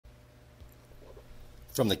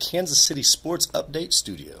From the Kansas City Sports Update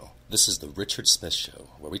Studio, this is the Richard Smith Show,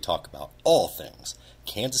 where we talk about all things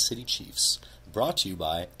Kansas City Chiefs, brought to you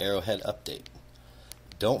by Arrowhead Update.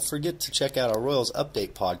 Don't forget to check out our Royals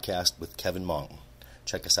Update podcast with Kevin Monk.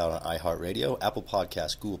 Check us out on iHeartRadio, Apple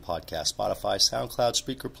Podcasts, Google Podcasts, Spotify, SoundCloud,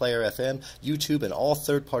 Spreaker, Player FM, YouTube, and all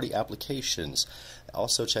third-party applications.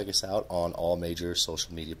 Also check us out on all major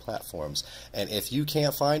social media platforms. And if you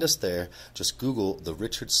can't find us there, just Google The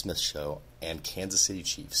Richard Smith Show and Kansas City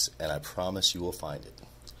Chiefs, and I promise you will find it.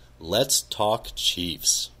 Let's talk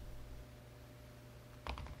Chiefs.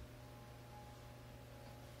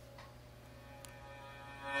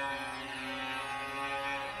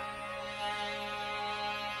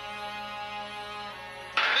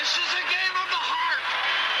 This is a game of the heart.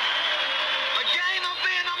 A game of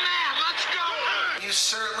being a man. Let's go. You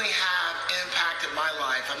certainly have impacted my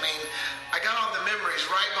life. I mean, I got all the memories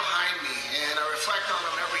right behind me, and I reflect on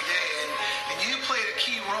them every day, and you played a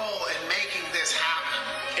key role in making this happen.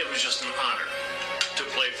 It was just an honor to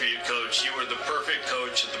play for you, Coach. You were the perfect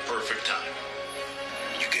coach at the perfect time.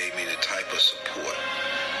 You gave me the type of support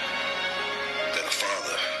that a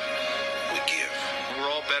father would give. We're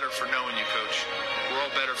all better for knowing you, Coach. We're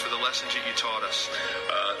all better for the lessons that you taught us.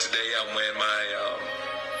 Today I'm wearing my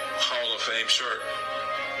Hall of Fame shirt,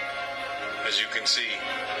 as you can see,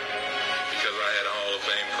 because I had a Hall of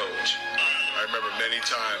Fame coach. I remember many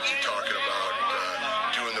times you talking about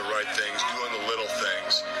doing the right things, doing the little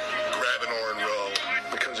things, grabbing Oren Rowe.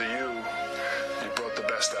 Because of you, you brought the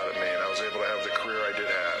best out of me, and I was able to have the career I did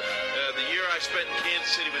have. The year I spent in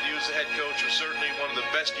Kansas City with you as the head coach was certainly one of the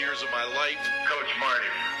best years of my life. Coach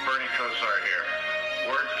Marty, Bernie Kosar here.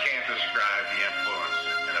 Words can't describe the influence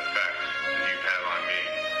and effect that you've had on me,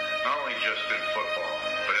 not only just in football,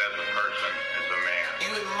 but as a person, as a man.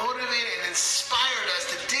 You motivated and inspired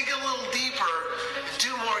us to dig a little deeper,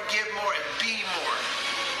 do more, give more, and be more.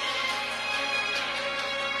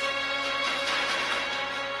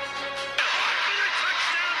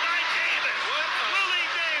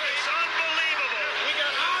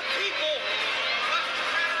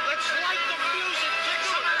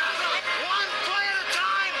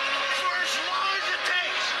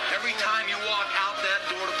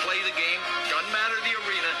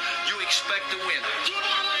 Expect to win. Do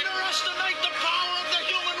not underestimate the power of the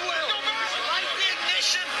human will. Light the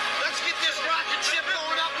ignition. Let's get this rocket ship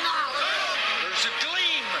going up now. There's a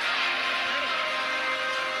gleam.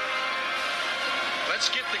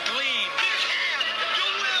 Let's get the gleam. You can.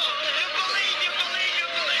 You will. You believe. You believe.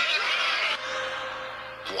 You believe.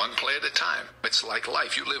 One play at a time. It's like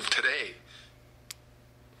life. You live today.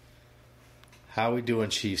 How we doing,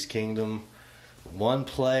 Chiefs Kingdom? One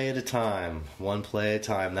play at a time. One play at a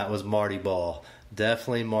time. That was Marty Ball.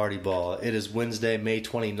 Definitely Marty Ball. It is Wednesday, May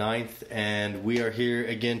 29th, and we are here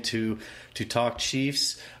again to talk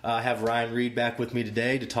Chiefs. I have Ryan Reed back with me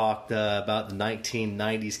today to talk about the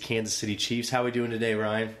 1990s Kansas City Chiefs. How are we doing today,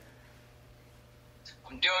 Ryan?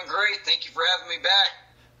 I'm doing great. Thank you for having me back.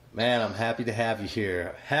 Man, I'm happy to have you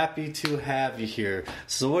here. Happy to have you here.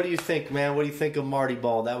 So what do you think, man? What do you think of Marty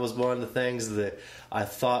Ball? That was one of the things that I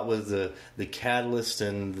thought was the catalyst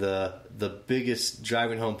and the biggest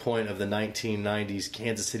driving home point of the 1990s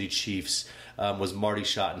Kansas City Chiefs was Marty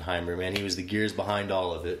Schottenheimer, man. He was the gears behind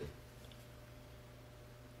all of it.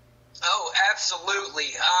 Oh, absolutely.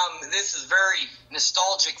 This is very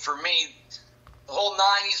nostalgic for me. The whole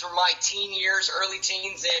 90s were my teen years, early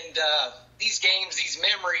teens, and these games, these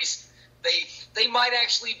memories, they might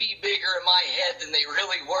actually be bigger in my head than they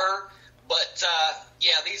really were. But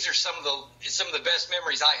yeah, these are some of the best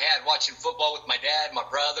memories I had watching football with my dad, my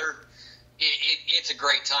brother. It's a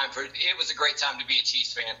great time it was a great time to be a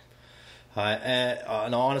Chiefs fan.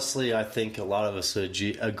 And honestly, I think a lot of us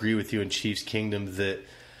agree with you in Chiefs Kingdom that,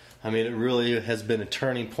 I mean, it really has been a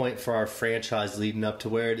turning point for our franchise leading up to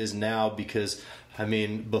where it is now because, I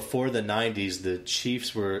mean, before the 90s, the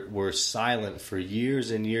Chiefs were silent for years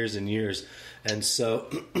and years and years. And so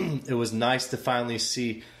it was nice to finally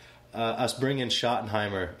see us bring in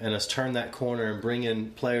Schottenheimer and us turn that corner and bring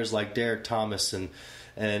in players like Derek Thomas and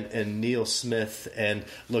Neil Smith and,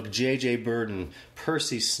 look, J.J. Burden,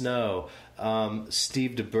 Percy Snow,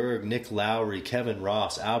 Steve DeBerg, Nick Lowry, Kevin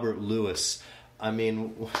Ross, Albert Lewis. I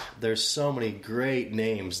mean, there's so many great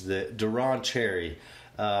names. Deron Cherry,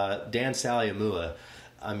 Dan Saliamua.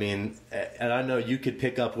 I mean, and I know you could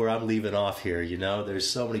pick up where I'm leaving off here, you know. There's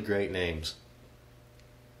so many great names.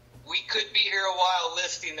 We could be here a while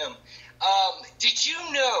listing them. Did you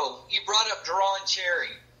know, you brought up Deron Cherry.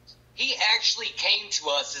 He actually came to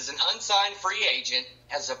us as an unsigned free agent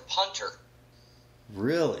as a punter.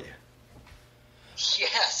 Really?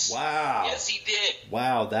 Yes. Wow. Yes, he did.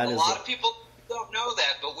 Wow, that is a lot of people don't know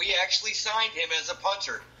that, but we actually signed him as a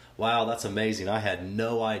punter. Wow, that's amazing. I had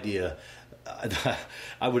no idea.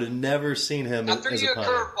 I would have never seen him as a punter. I threw you a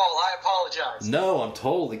curveball. I apologize. No, I'm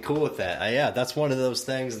totally cool with that. Yeah, that's one of those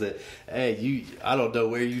things that, hey, I don't know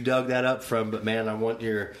where you dug that up from, but man, I want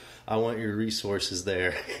your resources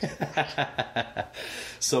there.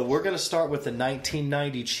 So we're going to start with the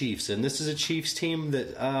 1990 Chiefs, and this is a Chiefs team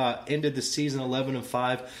that ended the season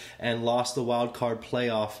 11-5 and lost the wild card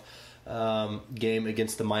playoff game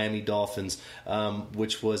against the Miami Dolphins,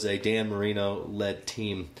 which was a Dan Marino-led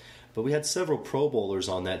team. But we had several Pro Bowlers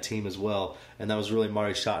on that team as well, and that was really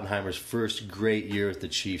Marty Schottenheimer's first great year with the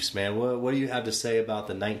Chiefs. Man, what do you have to say about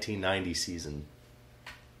the 1990 season?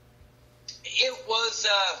 It was,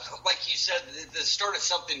 like you said, the start of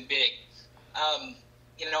something big.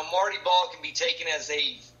 Marty Ball can be taken as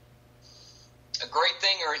a great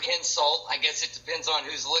thing or an insult. I guess it depends on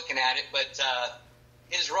who's looking at it. But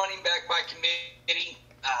his running back by committee,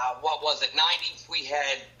 90? We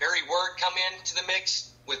had Barry Word come into the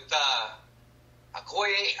mix with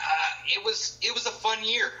Okoye. It was a fun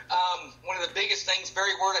year. One of the biggest things,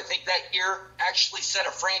 Barry Word, I think that year actually set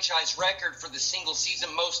a franchise record for the single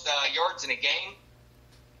season most yards in a game.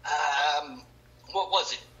 What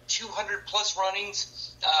was it? 200 plus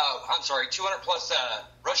runnings. 200 plus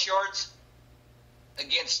rush yards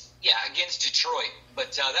against Detroit.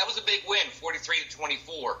 But that was a big win,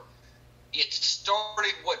 43-24. It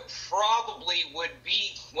started what probably would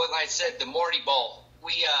be what I said, the Marty Ball.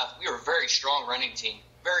 We were a very strong running team.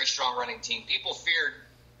 Very strong running team. People feared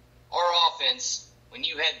our offense when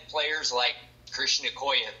you had players like Christian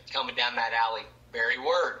Okoye coming down that alley, Barry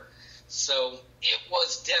Word. So it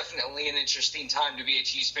was definitely an interesting time to be a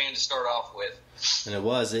Chiefs fan to start off with. And it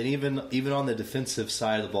was, and even on the defensive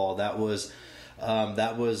side of the ball, that was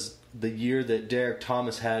the year that Derek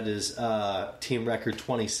Thomas had his team record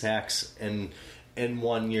 20 sacks in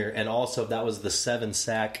 1 year, and also that was the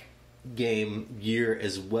 7-sack game year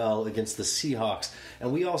as well against the Seahawks.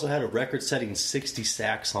 And we also had a record-setting 60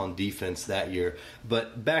 sacks on defense that year.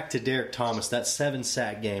 But back to Derek Thomas, that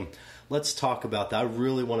 7-sack game. Let's talk about that. I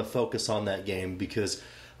really want to focus on that game because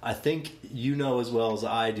I think you know as well as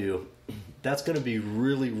I do, that's going to be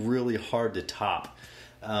really, really hard to top.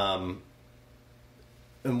 And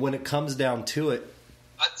when it comes down to it...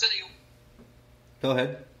 I'll tell you... Go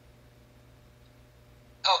ahead.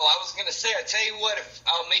 Oh, I was going to say, I tell you what, if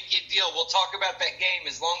I'll make you a deal, we'll talk about that game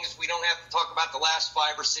as long as we don't have to talk about the last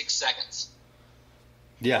 5 or 6 seconds.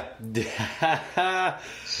 Yeah. I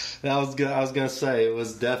was going to say, it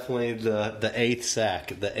was definitely the 8th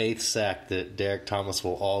sack that Derek Thomas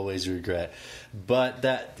will always regret. But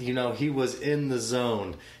that, he was in the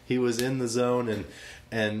zone.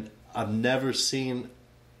 And I've never seen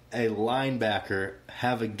a linebacker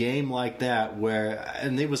have a game like that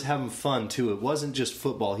and he was having fun too. It wasn't just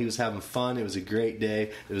football. He was having fun. It was a great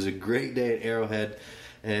day. It was a great day at Arrowhead.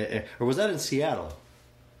 Or was that in Seattle?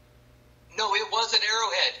 No, it was at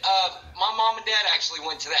Arrowhead. My mom and dad actually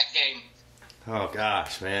went to that game. Oh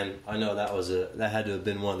gosh, man. I know that had to have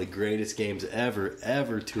been one of the greatest games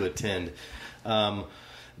ever to attend.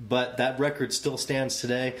 But that record still stands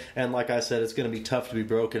today, and like I said, it's going to be tough to be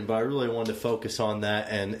broken, but I really wanted to focus on that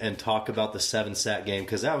and talk about the 7-sack game,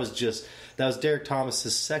 because that was Derek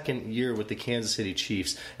Thomas' second year with the Kansas City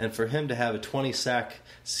Chiefs, and for him to have a 20-sack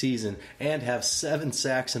season and have 7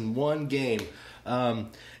 sacks in one game,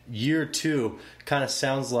 year 2 kind of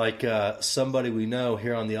sounds like somebody we know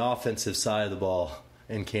here on the offensive side of the ball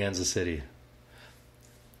in Kansas City.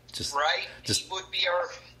 He would be our...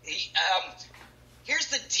 Here's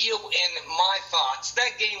the deal in my thoughts.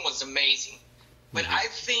 That game was amazing. But I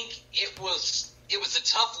think it was a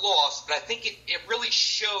tough loss, but I think it really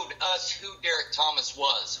showed us who Derek Thomas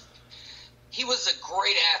was. He was a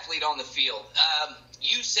great athlete on the field.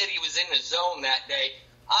 You said he was in the zone that day.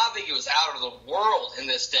 I think he was out of the world in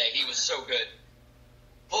this day. He was so good.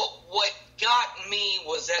 But what got me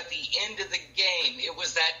was at the end of the game, it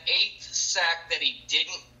was that 8th sack that he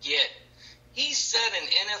didn't get. He set an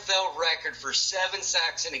NFL record for 7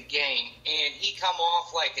 sacks in a game, and he come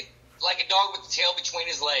off like a dog with the tail between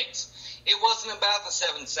his legs. It wasn't about the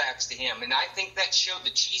 7 sacks to him, and I think that showed the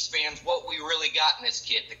Chiefs fans what we really got in this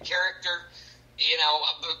kid, the character,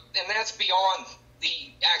 and that's beyond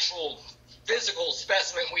the actual physical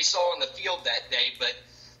specimen we saw on the field that day, but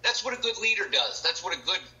that's what a good leader does. That's what a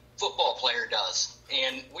good football player does,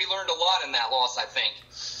 and we learned a lot in that loss, I think.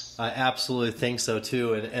 I absolutely think so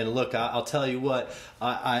too, and look, I'll tell you what,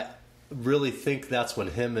 I really think that's when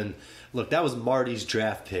that was Marty's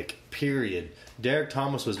draft pick, period. Derek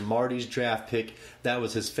Thomas was Marty's draft pick. That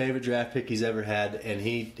was his favorite draft pick he's ever had, and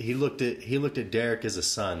he looked at Derek as a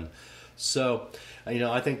son. So,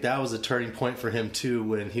 I think that was a turning point for him too,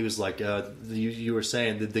 when he was like, you were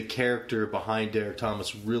saying that the character behind Derek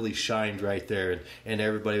Thomas really shined right there, and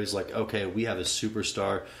everybody was like, okay, we have a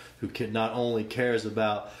superstar who not only cares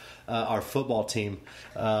about our football team,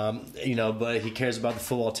 but he cares about the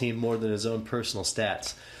football team more than his own personal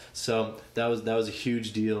stats. So that was a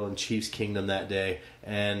huge deal in Chiefs Kingdom that day,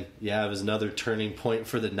 and it was another turning point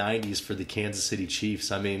for the 90s for the Kansas City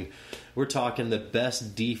Chiefs. I mean, we're talking the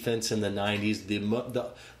best defense in the 90s.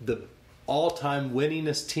 The all-time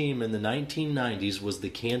winningest team in the 1990s was the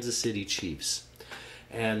Kansas City Chiefs,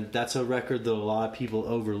 and that's a record that a lot of people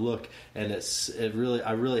overlook. And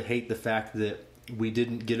I really hate the fact that we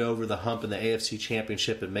didn't get over the hump in the AFC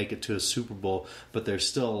Championship and make it to a Super Bowl, but there's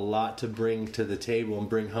still a lot to bring to the table and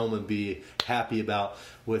bring home and be happy about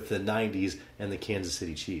with the 90s and the Kansas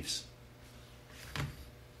City Chiefs.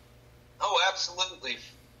 Oh, absolutely.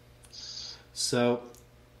 So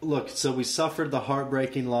we suffered the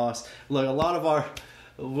heartbreaking loss. Look, a lot of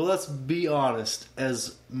let's be honest,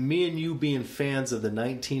 as me and you being fans of the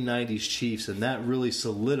 1990s Chiefs, and that really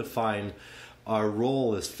solidifying our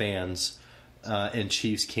role as fans in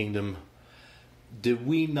Chiefs Kingdom, did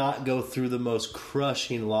we not go through the most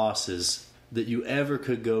crushing losses that you ever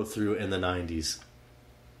could go through in the 90s?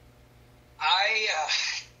 I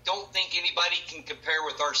don't think anybody can compare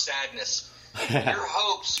with our sadness. Your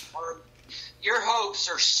hopes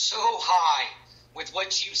are so high with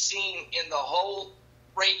what you've seen in the whole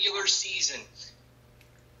regular season.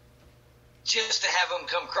 Just to have them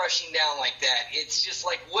come crushing down like that, it's just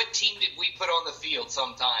like, what team did we put on the field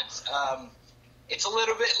sometimes? It's a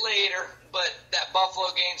little bit later, but that Buffalo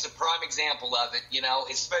game's a prime example of it,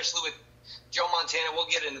 especially with Joe Montana. We'll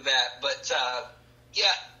get into that. But,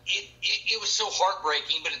 it was so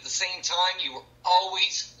heartbreaking, but at the same time, you were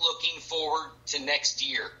always looking forward to next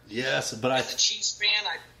year. Yes, but As a Chiefs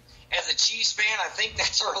fan, I think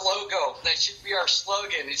that's our logo. That should be our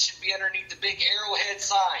slogan. It should be underneath the big Arrowhead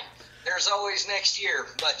sign. There's always next year.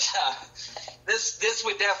 But this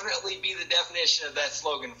would definitely be the definition of that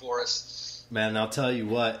slogan for us. Man, I'll tell you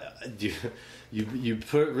what, you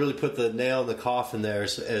really put the nail in the coffin there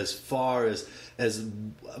as far as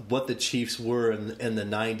what the Chiefs were in the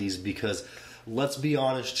 90s, because let's be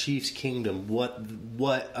honest, Chiefs Kingdom, what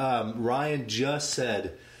Ryan just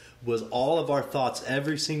said was all of our thoughts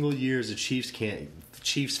every single year as a Chiefs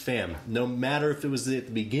fan. No matter if it was at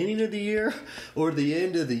the beginning of the year or the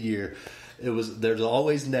end of the year, there's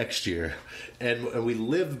always next year, and we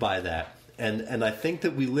lived by that. And I think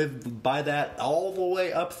that we lived by that all the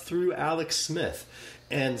way up through Alex Smith.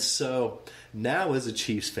 And so now as a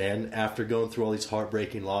Chiefs fan, after going through all these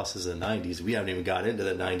heartbreaking losses in the 90s, we haven't even got into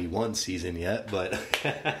the 91 season yet, but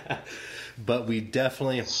we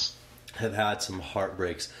definitely have had some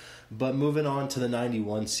heartbreaks. But moving on to the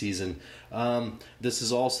 91 season, this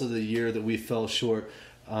is also the year that we fell short.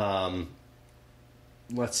 Let's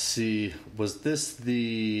see, was this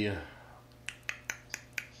the...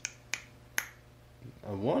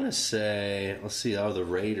 I want to say, let's see, the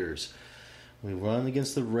Raiders. We run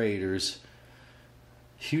against the Raiders.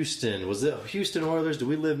 Houston, was it Houston Oilers? Did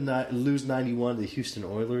we lose 91 to the Houston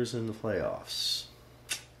Oilers in the playoffs?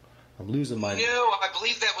 I'm losing my... No, I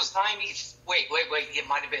believe that was 90... Wait. It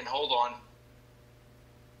might have been... Hold on.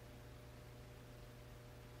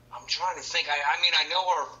 I'm trying to think. I know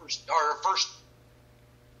our first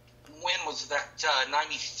win was that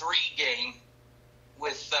 93 game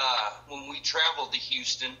with when we traveled to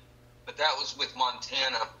Houston, but that was with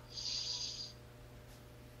Montana.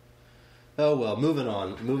 Oh, well, moving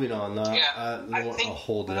on. I'll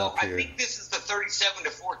hold it up here. I think this is the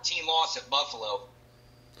 37-14 loss at Buffalo.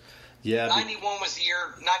 Yeah. 91 was the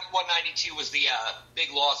year. 91-92 was the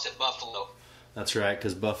big loss at Buffalo. That's right,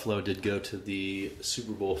 because Buffalo did go to the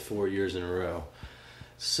Super Bowl 4 years in a row.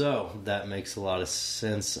 So that makes a lot of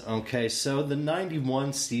sense. Okay, so the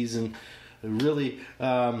 91 season really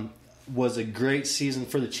was a great season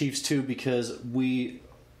for the Chiefs too, because we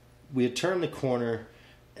had turned the corner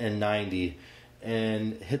in 90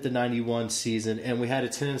 and hit the 91 season, and we had a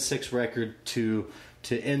 10-6 record to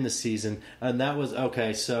end the season, and that was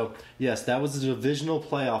okay. So yes, that was a divisional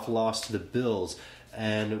playoff loss to the Bills,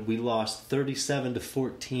 and we lost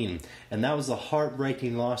 37-14, and that was a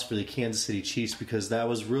heartbreaking loss for the Kansas City Chiefs, because that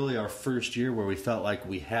was really our first year where we felt like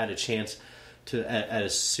we had a chance to at a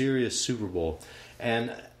serious Super Bowl.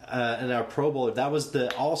 And in our Pro Bowl, that was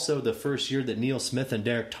also the first year that Neil Smith and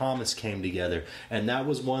Derek Thomas came together, and that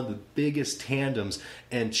was one of the biggest tandems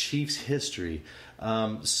in Chiefs history.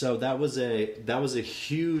 So that was a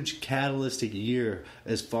huge catalytic year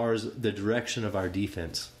as far as the direction of our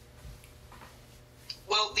defense.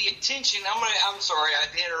 Well, the attention, I'm sorry I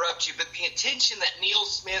had to interrupt you, but the attention that Neil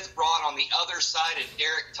Smith brought on the other side of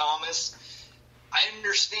Derek Thomas, I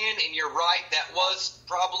understand, and you're right, that was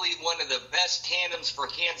probably one of the best tandems for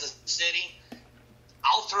Kansas City.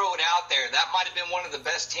 I'll throw it out there. That might have been one of the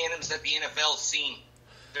best tandems that the NFL's seen.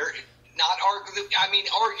 They're not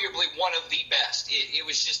arguably one of the best. It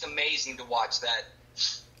was just amazing to watch that.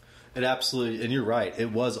 It absolutely, and you're right,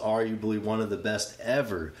 it was arguably one of the best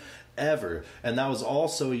ever. And that was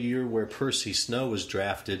also a year where Percy Snow was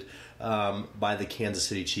drafted by the Kansas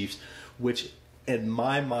City Chiefs, which in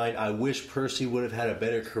my mind, I wish Percy would have had a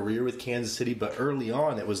better career with Kansas City, but early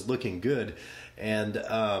on it was looking good. And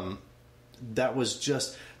that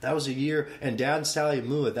was a year, and Dan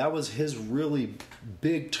Saliamua, that was his really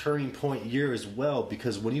big turning point year as well,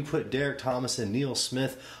 because when you put Derek Thomas and Neil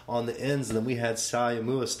Smith on the ends, and then we had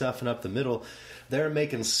Saliamua stuffing up the middle, they were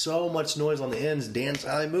making so much noise on the ends. Dan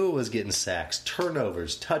Saliamua was getting sacks,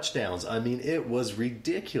 turnovers, touchdowns. I mean, it was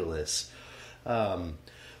ridiculous.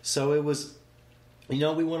 So it was, we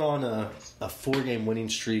went on a 4-game winning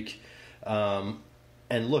streak.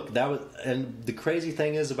 And look, and the crazy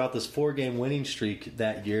thing is about this 4-game winning streak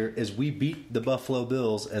that year is we beat the Buffalo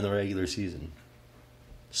Bills in the regular season.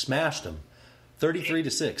 Smashed them.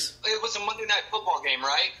 33-6. It was a Monday Night Football game,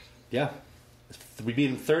 right? Yeah. We beat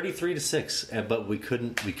them 33-6, but we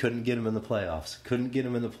couldn't get them in the playoffs.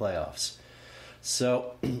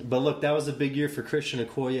 So, but look, that was a big year for Christian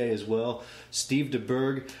Okoye as well. Steve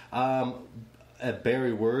DeBerg,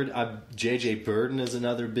 Barry Word, J.J. Burden is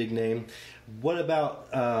another big name. What about,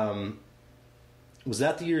 was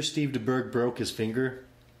that the year Steve DeBerg broke his finger?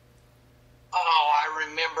 Oh, I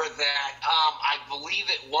remember that. I believe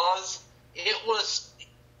it was. It was,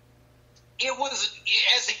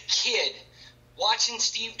 as a kid, watching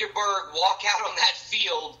Steve DeBerg walk out on that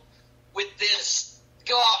field with this,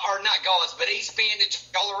 not gauze, but ace bandage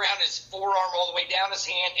all around his forearm, all the way down his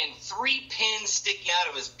hand, and 3 pins sticking out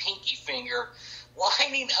of his pinky finger,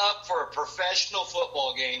 lining up for a professional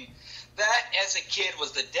football game. That, as a kid,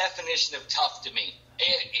 was the definition of tough to me.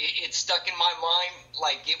 It stuck in my mind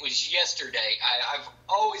like it was yesterday. I've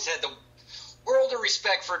always had the world of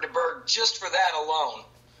respect for DeBerg just for that alone.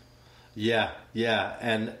 Yeah,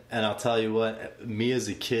 and I'll tell you what, me as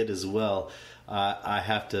a kid as well, I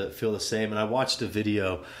have to feel the same. And I watched a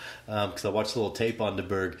video, because I watched a little tape on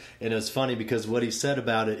DeBerg, and it was funny because what he said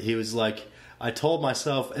about it, he was like, I told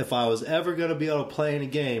myself if I was ever going to be able to play in a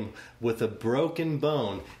game with a broken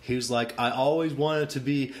bone, he was like, I always wanted to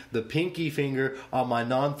be the pinky finger on my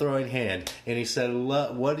non-throwing hand. And he said,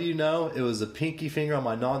 what do you know? It was the pinky finger on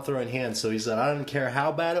my non-throwing hand. So he said, I didn't care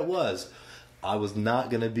how bad it was. I was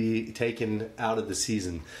not going to be taken out of the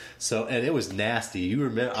season. So, and it was nasty. You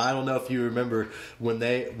remember? I don't know if you remember when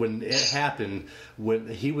it happened, when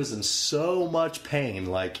he was in so much pain.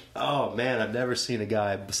 Like, oh man, I've never seen a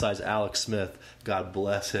guy besides Alex Smith. God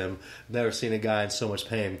bless him. Never seen a guy in so much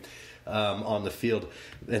pain on the field.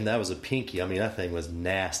 And that was a pinky. I mean, that thing was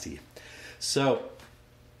nasty. So,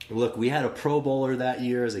 look, we had a Pro Bowler that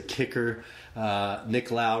year as a kicker.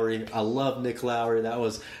 Nick Lowry. I love Nick Lowry. That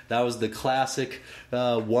was the classic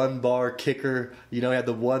 1-bar kicker. He had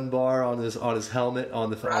the 1 bar on his helmet,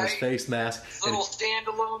 on his face mask. Little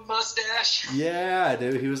standalone mustache. Yeah,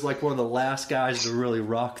 dude. He was like one of the last guys to really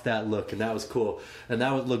rock that look, and that was cool. And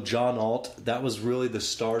that was, John Alt. That was really the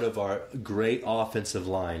start of our great offensive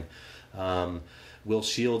line. Will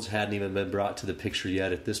Shields hadn't even been brought to the picture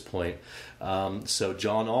yet at this point. So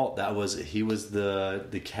John Alt, he was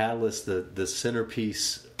the catalyst, the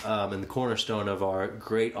centerpiece, and the cornerstone of our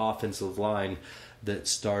great offensive line that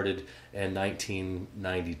started in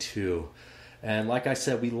 1992. And like I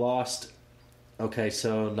said, we lost. Okay,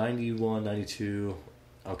 so 91, 92.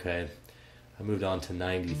 Okay, I moved on to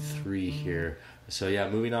 93 here. So yeah,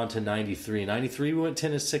 moving on to 93. 93 we went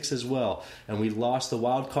 10-6 as well, and we lost the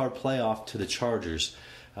wild card playoff to the Chargers.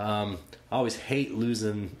 I always hate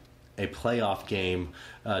losing a playoff game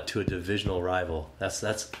to a divisional rival.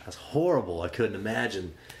 That's horrible. I couldn't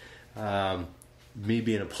imagine me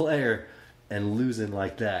being a player and losing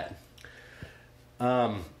like that.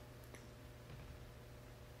 So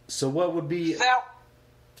what would be? Now,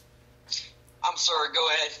 I'm sorry. Go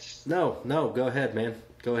ahead. No. Go ahead, man.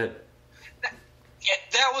 Go ahead. Yeah,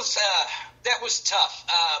 that was tough.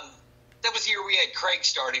 That was the year we had Craig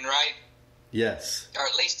starting, right? Yes. Or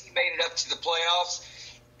at least he made it up to the playoffs.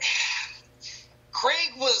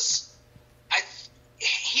 Craig was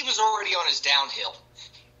already on his downhill.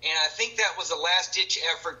 And I think that was a last-ditch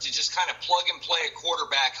effort to just kind of plug and play a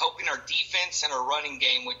quarterback, hoping our defense and our running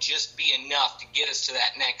game would just be enough to get us to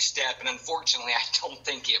that next step. And unfortunately, I don't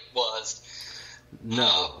think it was.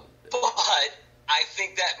 No. But I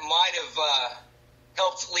think that might have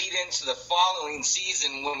helped lead into the following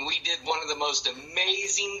season when we did one of the most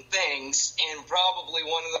amazing things and probably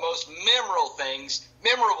one of the most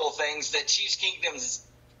memorable things that Chiefs Kingdom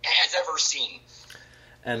has ever seen.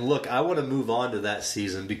 And look, I want to move on to that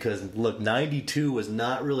season because, look, 92 was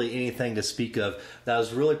not really anything to speak of. That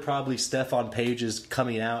was really probably Stephon Page's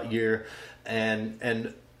coming out year,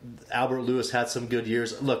 and Albert Lewis had some good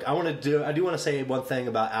years. Look, I do want to say one thing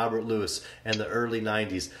about Albert Lewis and the early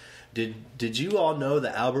 90s. Did you all know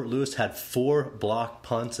that Albert Lewis had 4 block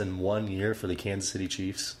punts in 1 year for the Kansas City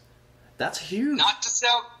Chiefs? That's huge. Not to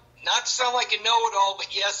sound like a know-it-all,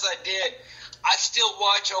 but yes, I did. I still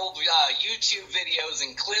watch old YouTube videos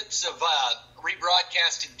and clips of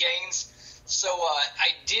rebroadcasted games, so I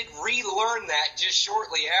did relearn that just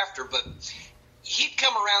shortly after. But he'd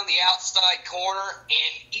come around the outside corner,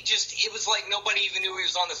 and it was like nobody even knew he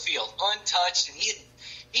was on the field, untouched, and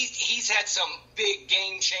he's had some big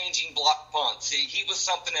game-changing block punts. He was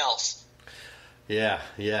something else. Yeah,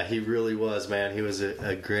 he really was, man. He was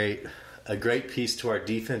a great piece to our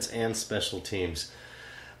defense and special teams.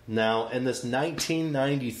 Now, in this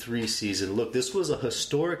 1993 season, look, this was a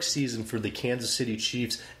historic season for the Kansas City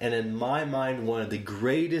Chiefs, and in my mind, one of the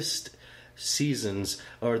greatest seasons,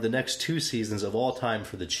 or the next 2 seasons of all time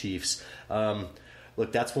for the Chiefs.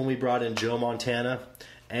 Look, that's when we brought in Joe Montana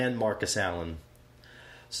and Marcus Allen.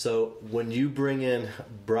 So when you bring in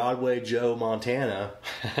Broadway Joe Montana,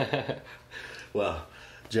 well,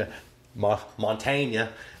 Montana,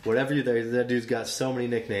 whatever that dude's got so many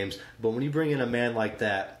nicknames. But when you bring in a man like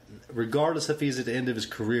that, regardless if he's at the end of his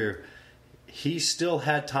career, he still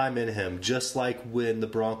had time in him, just like when the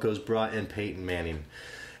Broncos brought in Peyton Manning.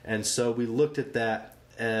 And so we looked at that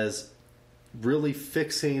as really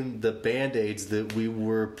fixing the Band-Aids that we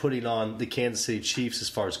were putting on the Kansas City Chiefs as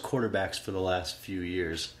far as quarterbacks for the last few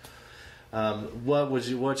years.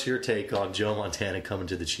 What's your take on Joe Montana coming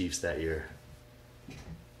to the Chiefs that year?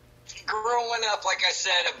 Growing up, like I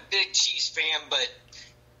said, a big Chiefs fan, but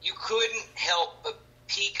you couldn't help but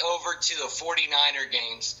peek over to the 49er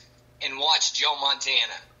games and watch Joe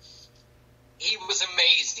Montana. He was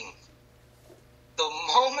amazing. The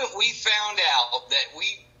moment we found out that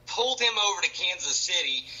we pulled him over to Kansas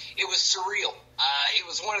City, it was surreal. It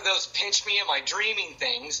was one of those pinch me, am I dreaming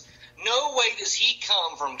things. No way does he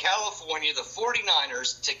come from California, the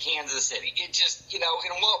 49ers, to Kansas City. It just, in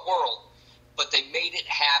what world? But they made it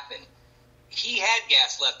happen. He had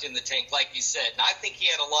gas left in the tank, like you said, and I think he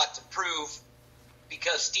had a lot to prove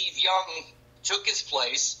because Steve Young took his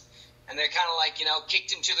place, and they're kind of like,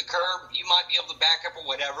 kicked him to the curb. You might be able to back up or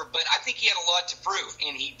whatever, but I think he had a lot to prove,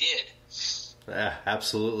 and he did. Yeah,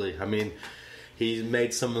 absolutely. I mean, he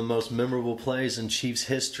made some of the most memorable plays in Chiefs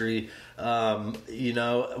history. I'm going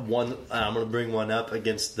to bring one up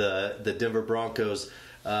against the Denver Broncos.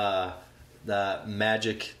 The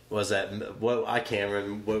Magic was that? What I can't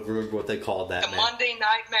remember what they called that. The Monday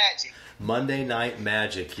Night Magic. Monday Night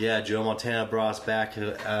Magic. Yeah, Joe Montana brought us back in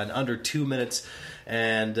under 2 minutes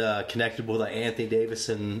and connected with Anthony Davis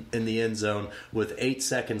in the end zone with 8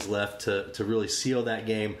 seconds left to really seal that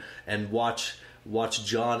game and watch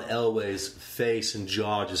John Elway's face and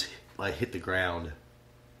jaw just hit the ground.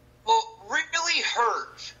 What really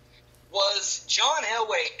hurt was John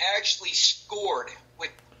Elway actually scored with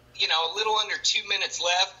a little under 2 minutes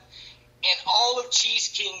left, and all of Chiefs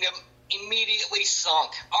Kingdom immediately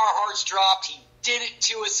sunk. Our hearts dropped. He did it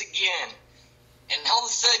to us again. And all of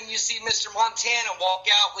a sudden you see Mr. Montana walk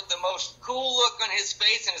out with the most cool look on his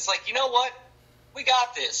face, and it's like, you know what? We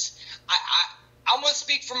got this. I'm going to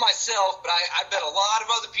speak for myself, but I bet a lot of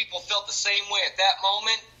other people felt the same way at that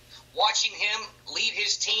moment. Watching him lead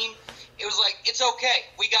his team, it was like, it's okay.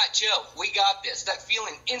 We got Joe. We got this. That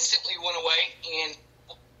feeling instantly went away, and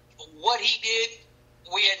what he did,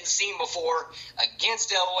 we hadn't seen before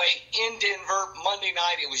against Elway in Denver Monday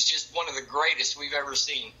night. It was just one of the greatest we've ever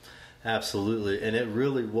seen. Absolutely, and it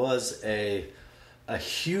really was a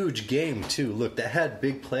huge game too. Look, that had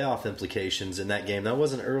big playoff implications in that game. That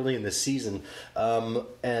wasn't early in the season,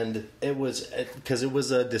 and it was because it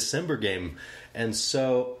was a December game, and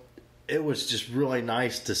so it was just really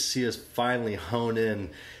nice to see us finally hone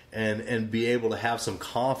in and be able to have some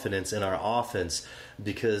confidence in our offense.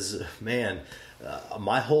 Because, man,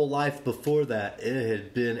 my whole life before that, it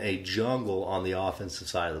had been a jungle on the offensive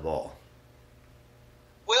side of the ball.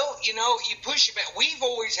 Well, you push it back. We've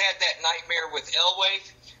always had that nightmare with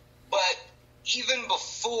Elway, but even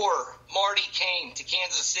before Marty came to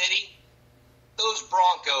Kansas City, those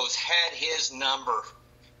Broncos had his number.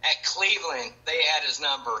 At Cleveland, they had his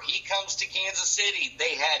number. He comes to Kansas City,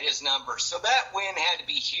 they had his number. So that win had to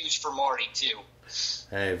be huge for Marty, too.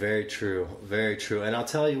 Hey, very true. Very true. And I'll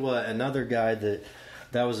tell you what, another guy that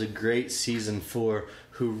was a great season for,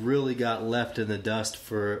 who really got left in the dust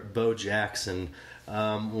for Bo Jackson,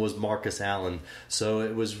 was Marcus Allen. So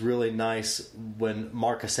it was really nice when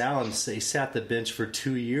Marcus Allen, he sat the bench for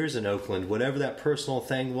 2 years in Oakland. Whatever that personal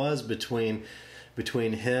thing was between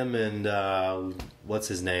him and what's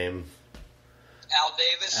his name?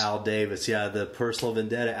 Al Davis, yeah, the personal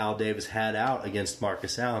vendetta Al Davis had out against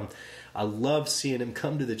Marcus Allen. I love seeing him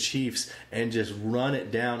come to the Chiefs and just run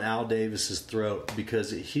it down Al Davis's throat,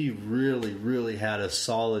 because he really, really had a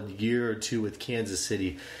solid year or two with Kansas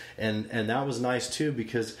City. And that was nice too,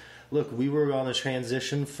 because, look, we were on a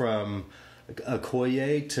transition from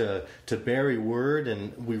Okoye to Barry Word,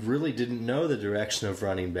 and we really didn't know the direction of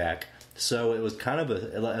running back. So it was kind of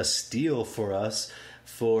a steal for us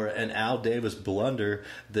for an Al Davis blunder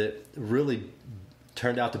that really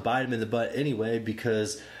turned out to bite him in the butt anyway,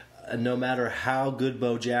 because no matter how good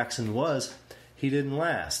Bo Jackson was, he didn't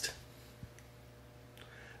last.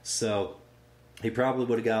 So he probably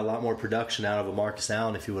would have got a lot more production out of a Marcus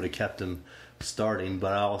Allen if he would have kept him starting,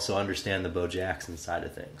 but I also understand the Bo Jackson side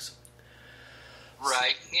of things.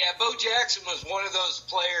 Right. Yeah, Bo Jackson was one of those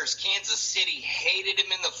players. Kansas City hated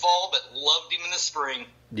him in the fall but loved him in the spring.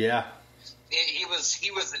 Yeah. He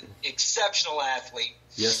was an exceptional athlete.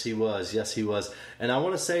 Yes, he was. Yes, he was. And I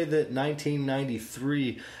want to say that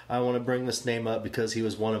 1993, I want to bring this name up because he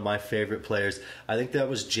was one of my favorite players. I think that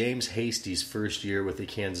was James Hasty's first year with the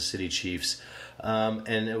Kansas City Chiefs.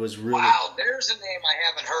 And it was really... Wow, there's a name I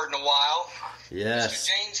haven't heard in a while. Yes. Mr.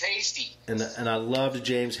 James Hasty. And I loved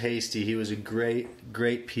James Hasty. He was a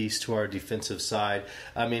great piece to our defensive side.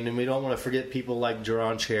 I mean, and we don't want to forget people like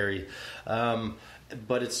Jaron Cherry.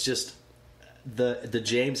 But it's just... The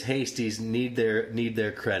James Hasties need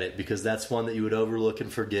their credit, because that's one that you would overlook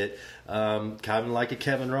and forget. Kind of like a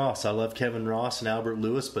Kevin Ross. I love Kevin Ross and Albert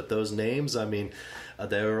Lewis, but those names, I mean,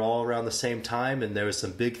 they were all around the same time, and there was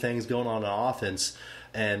some big things going on offense.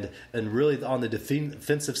 And really on the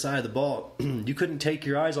defensive side of the ball, you couldn't take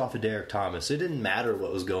your eyes off of Derek Thomas. It didn't matter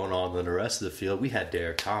what was going on in the rest of the field. We had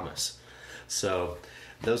Derek Thomas. So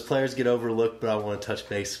those players get overlooked, but I want to touch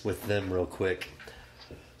base with them real quick.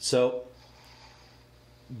 So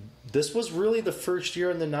this was really the first year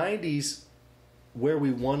in the 90s where we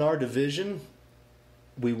won our division.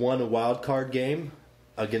 We won a wild card game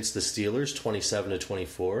against the Steelers,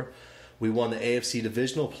 27-24. We won the AFC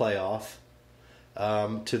divisional playoff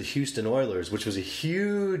to the Houston Oilers, which was a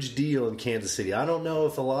huge deal in Kansas City. I don't know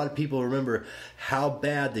if a lot of people remember how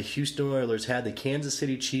bad the Houston Oilers had the Kansas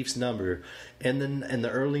City Chiefs number in the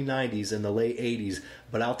early 90s and the late 80s.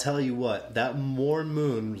 But I'll tell you what, that Warren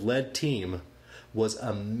Moon-led team was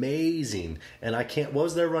amazing. And what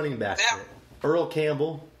was their running back? Earl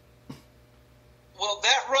Campbell. Well,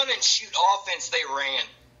 that run and shoot offense they ran,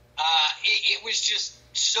 it was just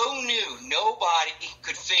so new. Nobody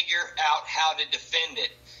could figure out how to defend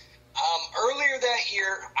it. Earlier that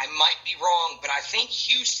year, I might be wrong, but I think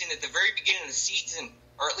Houston at the very beginning of the season,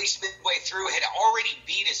 or at least midway through, had already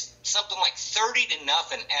beat us something like 30-0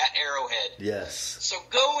 at Arrowhead. Yes. So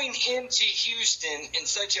going into Houston in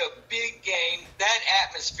such a big game, that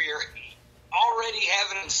atmosphere, already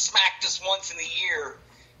having them smacked us once in the year,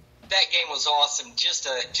 that game was awesome. Just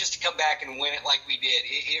to come back and win it like we did,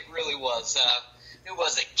 it really was. It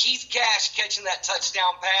was a Keith Cash catching that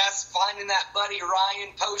touchdown pass, finding that Buddy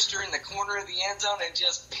Ryan poster in the corner of the end zone, and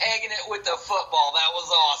just pegging it with the football. That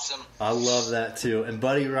was awesome. I love that too. And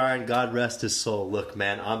Buddy Ryan, God rest his soul. Look,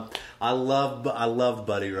 man, I love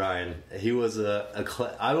Buddy Ryan. He was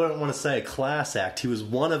I wouldn't want to say a class act. He was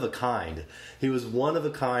one of a kind.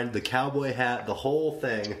 The cowboy hat, the whole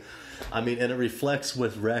thing. I mean, and it reflects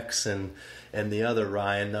with Rex and the other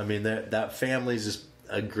Ryan. I mean, that family's just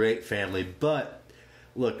a great family. But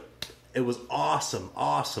look, it was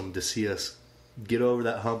awesome to see us get over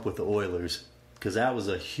that hump with the Oilers, because that was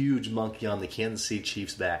a huge monkey on the Kansas City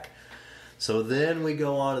Chiefs' back. So then we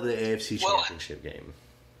go on to the AFC Championship game.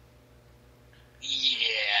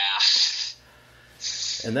 Yeah.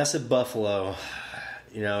 And that's at Buffalo.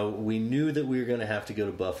 You know, we knew that we were going to have to go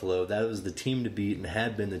to Buffalo. That was the team to beat and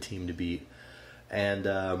had been the team to beat. And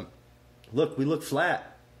look, we looked flat.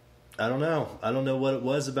 I don't know what it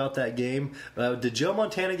was about that game. Did Joe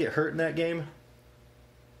Montana get hurt in that game?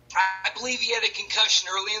 I believe he had a concussion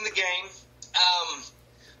early in the game.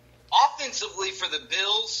 Offensively for the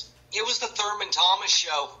Bills, it was the Thurman Thomas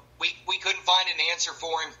show. We couldn't find an answer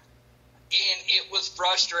for him, and it was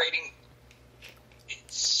frustrating.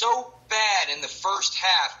 It's so bad in the first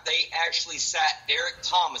half, they actually sat Derek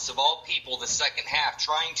Thomas, of all people, the second half,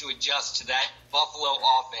 trying to adjust to that Buffalo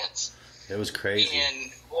offense. It was crazy.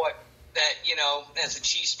 And boy, that, as a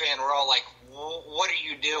Chiefs fan, we're all like, what are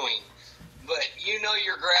you doing? But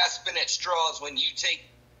you're grasping at straws when you take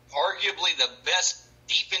arguably the best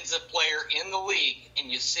defensive player in the league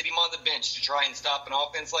and you sit him on the bench to try and stop an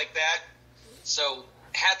offense like that. So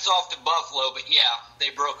hats off to Buffalo, but yeah, they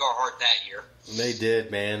broke our heart that year. They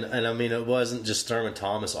did, man. And I mean, it wasn't just Thurman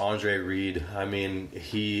Thomas, Andre Reed. I mean,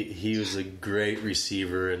 he was a great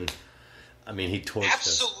receiver, and I mean, he torched us.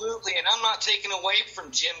 Absolutely, and I'm not taking away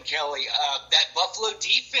from Jim Kelly. That Buffalo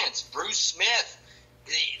defense, Bruce Smith,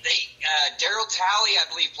 Darryl Talley, I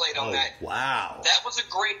believe, played on that. Wow. That was a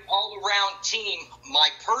great all-around team. My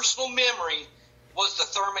personal memory was the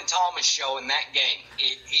Thurman Thomas show in that game.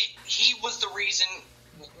 He was the reason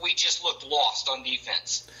we just looked lost on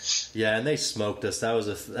defense. Yeah, and they smoked us. That was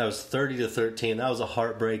 30-13. That was a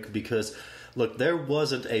heartbreak because, look, there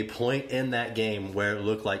wasn't a point in that game where it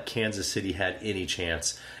looked like Kansas City had any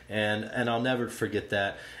chance. And I'll never forget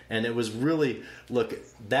that. And it was really, look,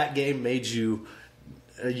 that game made you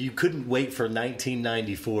couldn't wait for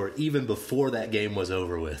 1994, even before that game was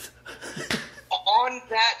over with. On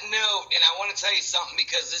that note, and I want to tell you something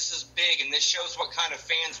because this is big, and this shows what kind of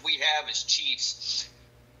fans we have as Chiefs.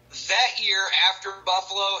 That year, after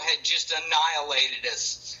Buffalo had just annihilated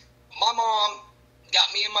us, my mom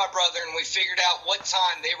got me and my brother, and we figured out what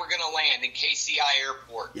time they were going to land in KCI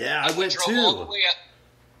Airport. Yeah, I went too.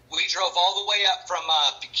 We drove all the way up from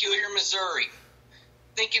Peculiar, Missouri,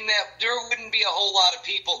 thinking that there wouldn't be a whole lot of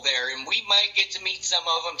people there, and we might get to meet some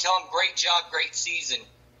of them, tell them great job, great season.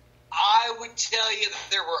 I would tell you that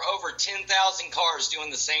there were over 10,000 cars doing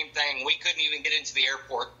the same thing. We couldn't even get into the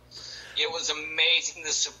airport. It was amazing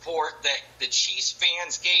the support that the Chiefs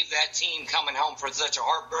fans gave that team coming home for such a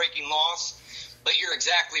heartbreaking loss. But you're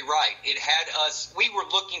exactly right. It had us – we were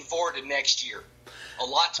looking forward to next year. A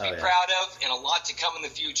lot to be proud of and a lot to come in the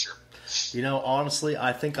future. Honestly,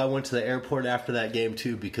 I think I went to the airport after that game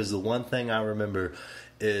too, because the one thing I remember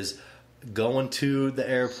is going to the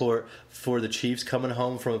airport for the Chiefs coming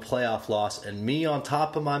home from a playoff loss, and me on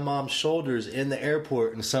top of my mom's shoulders in the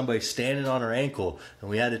airport, and somebody standing on her ankle,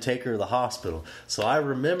 and we had to take her to the hospital. So I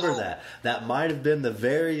remember that. That might have been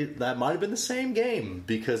the same game,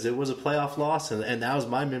 because it was a playoff loss, and that was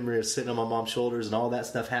my memory of sitting on my mom's shoulders and all that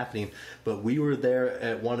stuff happening. But we were there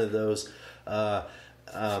at one of those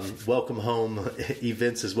welcome home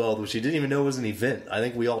events as well, which you didn't even know was an event. I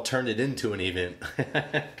think we all turned it into an event.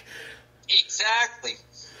 Exactly.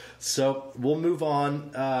 So we'll move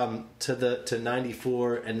on to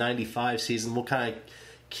 94 and 95 season. We'll kind of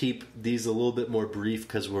keep these a little bit more brief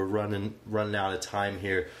because we're running out of time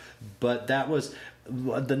here. But that was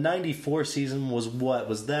the 94 season.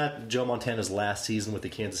 Was that Joe Montana's last season with the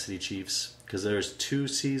Kansas City Chiefs? Because there's 2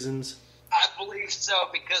 seasons. I believe so,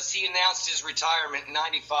 because he announced his retirement in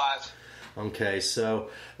 95. Okay, so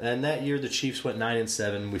and that year the Chiefs went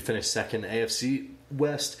 9-7. We finished second AFC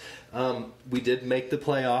West. We did make the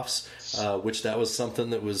playoffs, which that was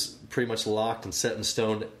something that was pretty much locked and set in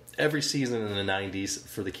stone every season in the 90s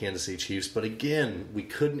for the Kansas City Chiefs. But again, we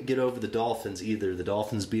couldn't get over the Dolphins either. The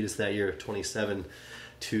Dolphins beat us that year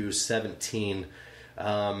 27-17.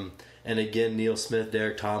 And again, Neil Smith,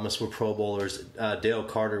 Derek Thomas were Pro Bowlers. Dale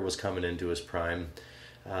Carter was coming into his prime.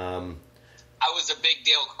 I was a big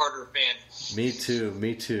Dale Carter fan. Me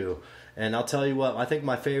too. And I'll tell you what, I think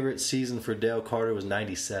my favorite season for Dale Carter was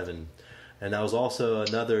 97. And that was also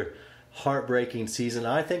another heartbreaking season.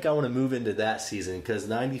 I think I want to move into that season because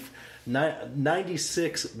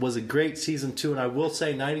 96 was a great season too. And I will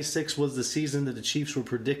say 96 was the season that the Chiefs were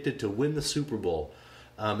predicted to win the Super Bowl.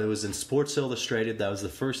 It was in Sports Illustrated. That was the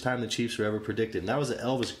first time the Chiefs were ever predicted. And that was an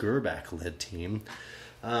Elvis Gerbach-led team,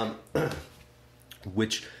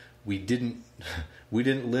 which we didn't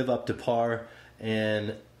live up to par.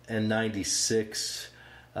 And 96.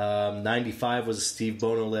 95 was a Steve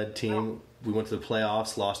Bono-led team. We went to the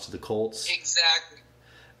playoffs, lost to the Colts. Exactly.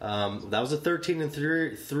 That was a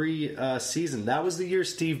 13-3 season. That was the year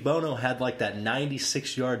Steve Bono had like that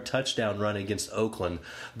 96-yard touchdown run against Oakland,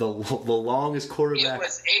 the longest quarterback. It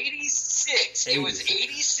was 86. It was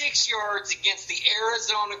 86 yards against the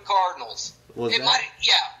Arizona Cardinals.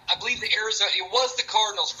 I believe the Arizona. It was the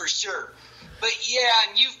Cardinals for sure. But yeah,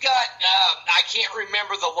 and you've got I can't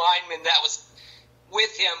remember the lineman that was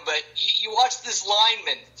with him, but you watch this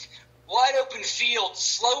lineman. Wide open field,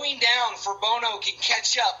 slowing down for Bono can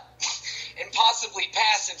catch up and possibly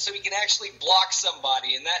pass him so he can actually block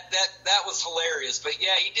somebody. And that was hilarious. But,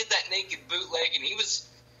 yeah, he did that naked bootleg, and he was,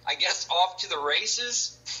 I guess, off to the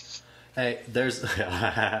races. Hey,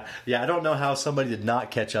 I don't know how somebody did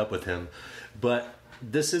not catch up with him. But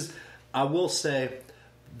I will say,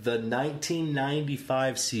 the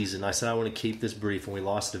 1995 season, I said I want to keep this brief, when we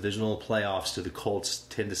lost divisional playoffs to the Colts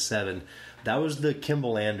 10-7. That was the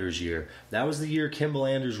Kimball Anders year. That was the year Kimball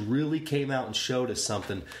Anders really came out and showed us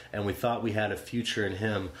something, and we thought we had a future in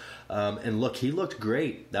him. And look, he looked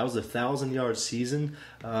great. That was a 1,000-yard season.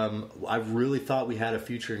 I really thought we had a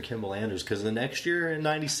future in Kimball Anders, because the next year in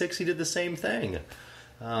 96 he did the same thing.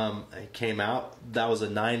 He came out. That was a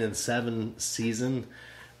 9-7 season.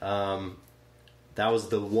 That was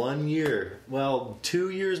the 1 year, 2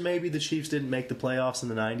 years maybe, the Chiefs didn't make the playoffs in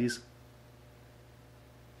the 90s.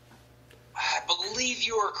 I believe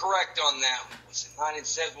you are correct on that. Was it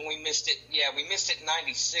 9-7 when we missed it? Yeah, we missed it in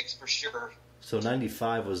 96 for sure. So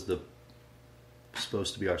 95 was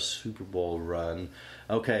supposed to be our Super Bowl run.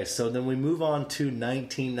 Okay, so then we move on to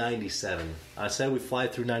 1997. I said we fly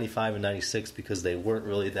through 95 and 96 because they weren't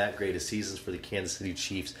really that great of seasons for the Kansas City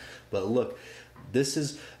Chiefs. But look, this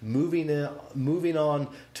is moving on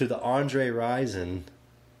to the Andre Rison,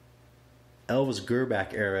 Elvis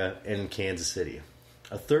Grbac era in Kansas City.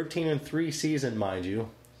 A 13-3 season, mind you.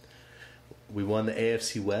 We won the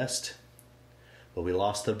AFC West, but we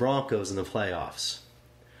lost the Broncos in the playoffs.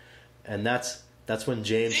 And that's when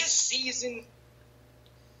James... This season,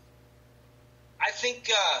 I think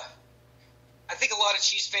a lot of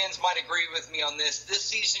Chiefs fans might agree with me on this. This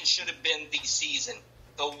season should have been the season.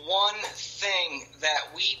 The one thing that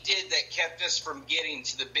we did that kept us from getting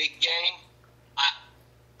to the big game,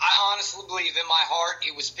 I honestly believe in my heart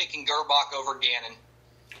it was picking Grbac over Gannon.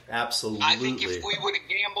 Absolutely. I think if we would have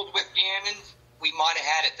gambled with Gannon, we might have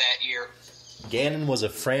had it that year. Gannon was a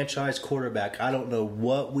franchise quarterback. I don't know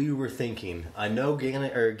what we were thinking. I know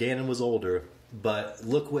Gannon was older, but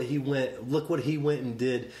look what he went and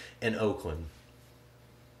did in Oakland.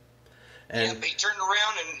 And yeah, he turned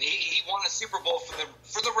around and he won a Super Bowl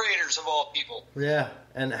for the Raiders of all people. Yeah,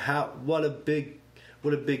 and what a big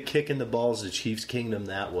kick in the balls of Chiefs Kingdom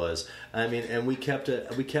that was. I mean, and we kept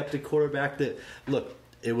a quarterback that, look,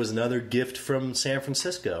 it was another gift from San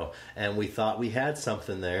Francisco, and we thought we had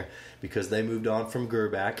something there because they moved on from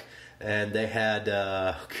Grbac, and they had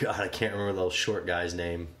God, I can't remember the short guy's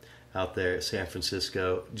name out there at San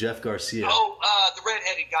Francisco, Jeff Garcia. Oh, the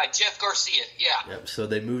redheaded guy, Jeff Garcia, yeah. Yep, so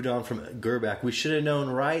they moved on from Grbac. We should have known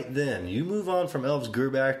right then. You move on from Elvis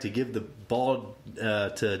Grbac to give the ball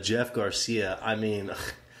to Jeff Garcia. I mean,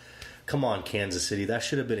 come on, Kansas City. That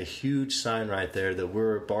should have been a huge sign right there that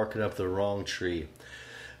we're barking up the wrong tree.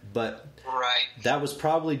 But right. That was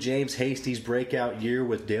probably James Hasty's breakout year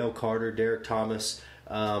with Dale Carter, Derek Thomas,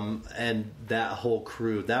 and that whole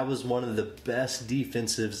crew. That was one of the best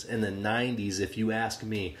defensives in the 90s, if you ask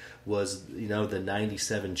me, was, the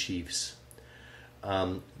 97 Chiefs.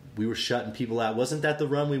 We were shutting people out. Wasn't that the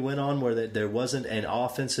run we went on where there wasn't an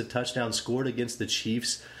offensive touchdown scored against the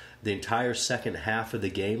Chiefs the entire second half of the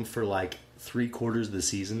game for like 3/4 of the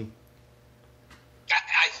season?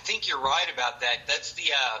 I think you're right about that. That's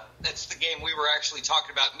the game we were actually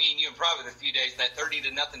talking about, me and you, in private a few days. That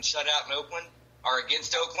 30-0 shutout in Oakland, or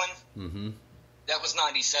against Oakland. Mm-hmm. That was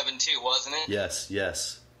 97 too, wasn't it?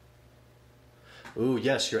 Yes. Ooh,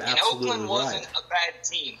 yes, you're absolutely right. And Oakland wasn't a bad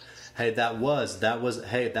team. Hey, that was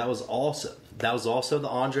also the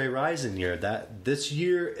Andre Rison year. This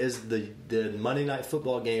year is the Monday Night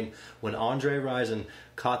Football game when Andre Rison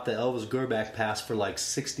caught the Elvis Grbac pass for like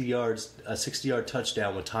 60 yards, a 60-yard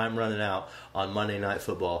touchdown with time running out on Monday Night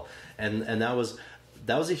Football, and that was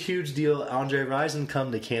a huge deal. Andre Rison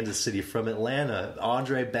come to Kansas City from Atlanta.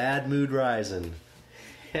 Andre Bad Mood Rison.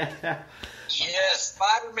 Yes,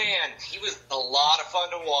 Spider-Man. He was a lot of fun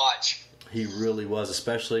to watch. He really was,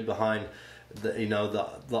 especially behind the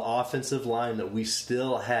offensive line that we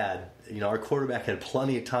still had. Our quarterback had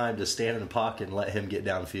plenty of time to stand in the pocket and let him get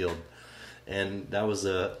downfield, and that was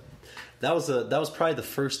probably the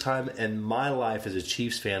first time in my life as a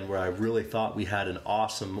Chiefs fan where I really thought we had an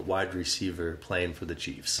awesome wide receiver playing for the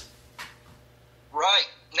Chiefs. Right.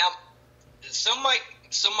 Now, some might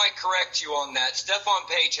correct you on that. Stephon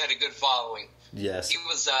Page had a good following. Yes. He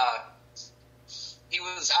was.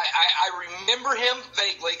 I remember him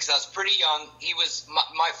vaguely because I was pretty young.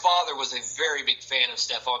 My father was a very big fan of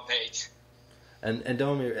Stephon Page. And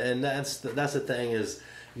that's the thing is,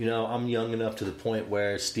 I'm young enough to the point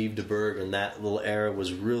where Steve DeBerg and that little era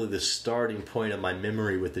was really the starting point of my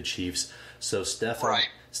memory with the Chiefs. So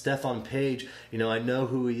Stephon Page, I know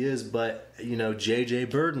who he is, but J.J.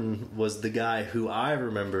 Burton was the guy who I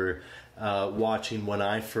remember watching when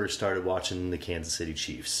I first started watching the Kansas City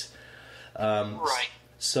Chiefs. Right.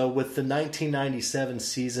 So with the 1997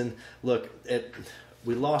 season, look,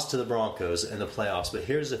 we lost to the Broncos in the playoffs, but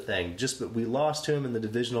here's the thing: we lost to them in the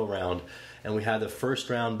divisional round, and we had the first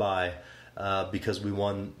round bye because we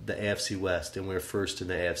won the AFC West and we were first in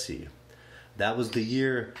the AFC. That was the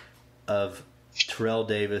year of Terrell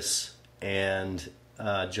Davis and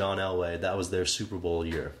John Elway. That was their Super Bowl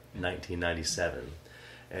year, 1997.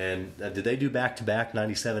 And did they do back-to-back,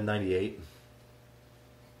 97, 98?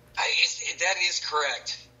 That is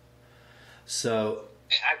correct. So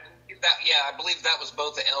I believe that was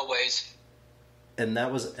both the Elways. And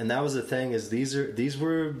that was the thing, is these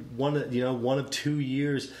were one of 2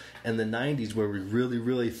 years in the 90s where we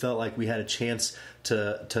really felt like we had a chance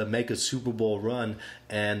to make a Super Bowl run,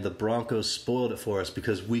 and the Broncos spoiled it for us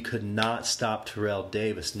because we could not stop Terrell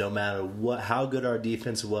Davis. No matter how good our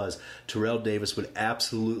defense was, Terrell Davis would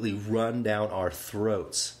absolutely run down our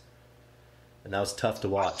throats. And that was tough to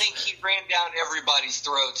watch. I think he ran down everybody's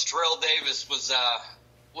throats. Terrell Davis was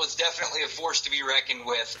definitely a force to be reckoned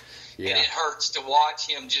with. Yeah. And it hurts to watch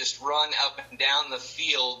him just run up and down the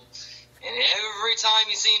field. And every time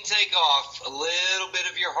you see him take off, a little bit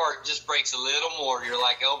of your heart just breaks a little more. You're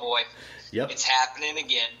like, oh boy, yep, it's happening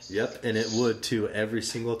again. Yep, and it would too every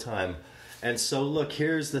single time. And so look,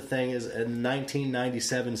 here's the thing, is a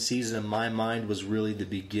 1997 season in my mind was really the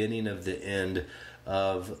beginning of the end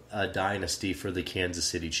of a dynasty for the Kansas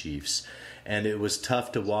City Chiefs. And it was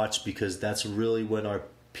tough to watch because that's really when our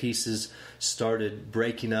pieces started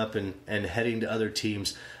breaking up and heading to other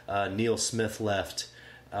teams. Neil Smith left.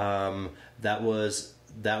 That was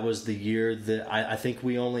the year that I think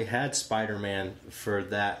we only had Spider-Man for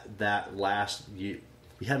that last year.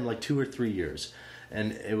 We had him like 2 or 3 years.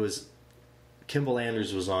 And it was Kimball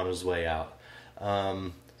Anders was on his way out.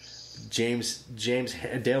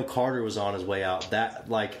 Dale Carter was on his way out.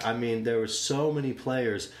 There were so many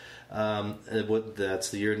players. That's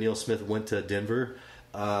the year Neil Smith went to Denver.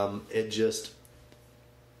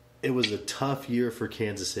 It was a tough year for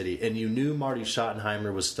Kansas City, and you knew Marty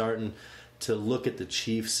Schottenheimer was starting to look at the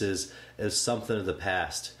Chiefs as something of the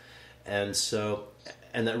past, and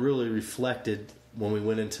that really reflected when we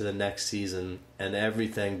went into the next season, and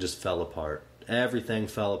everything just fell apart. Everything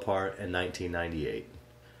fell apart in 1998.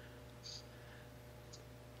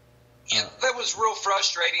 Yeah, that was real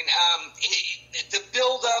frustrating. The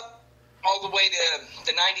build-up all the way to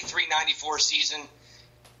the 93-94 season,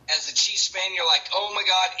 as a Chiefs fan, you're like, oh my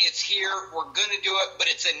God, it's here. We're going to do it, but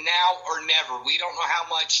it's a now or never. We don't know how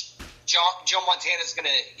much Joe Montana's going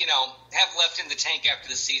to, have left in the tank after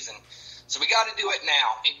the season. So we got to do it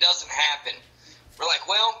now. It doesn't happen. We're like,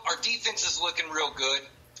 well, our defense is looking real good.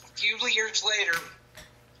 A few years later,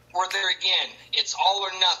 we're there again. It's all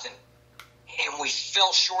or nothing. And we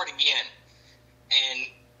fell short again. And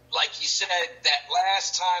like you said, that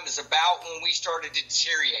last time is about when we started to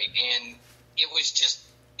deteriorate. And it was just,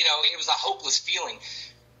 it was a hopeless feeling.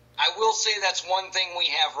 I will say that's one thing we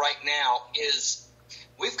have right now is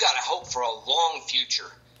we've got to hope for a long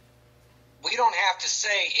future. We don't have to say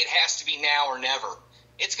it has to be now or never.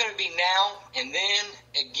 It's going to be now and then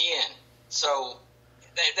again. So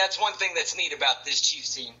that's one thing that's neat about this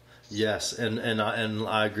Chiefs team. Yes, and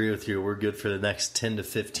I agree with you. We're good for the next 10 to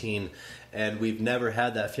 15, and we've never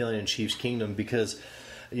had that feeling in Chiefs Kingdom because,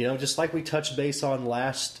 just like we touched base on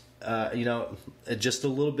last, just a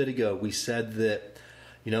little bit ago, we said that,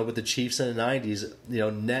 with the Chiefs in the 90s,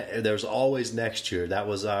 there's always next year. That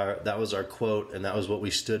was our quote, and that was what we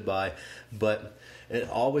stood by. But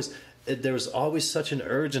there was always such an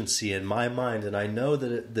urgency in my mind, and I know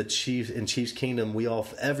that the Chiefs Kingdom,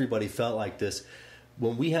 everybody felt like this.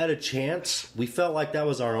 When we had a chance, we felt like that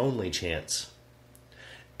was our only chance.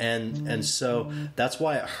 And so that's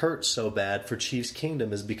why it hurt so bad for Chiefs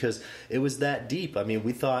Kingdom, is because it was that deep. I mean,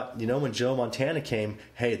 we thought, when Joe Montana came,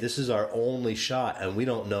 hey, this is our only shot, and we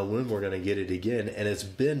don't know when we're going to get it again. And it's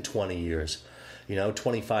been 20 years,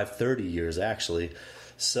 25, 30 years, actually.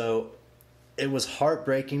 So it was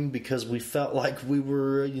heartbreaking because we felt like we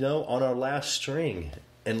were, on our last string.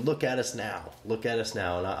 And look at us now.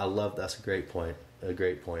 And I love, that's a great point.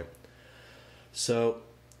 So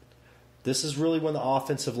this is really when the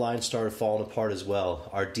offensive line started falling apart as well.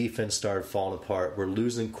 Our defense started falling apart. We're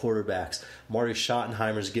losing quarterbacks. Marty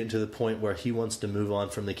Schottenheimer's getting to the point where he wants to move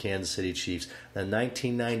on from the Kansas City Chiefs. The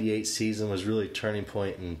 1998 season was really a turning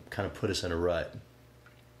point and kind of put us in a rut.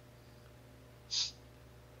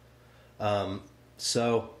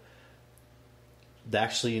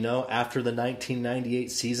 Actually, after the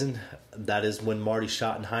 1998 season, that is when Marty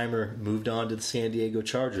Schottenheimer moved on to the San Diego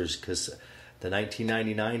Chargers, because the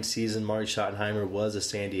 1999 season, Marty Schottenheimer was a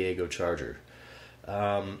San Diego Charger.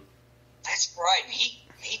 That's right.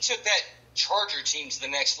 He took that Charger team to the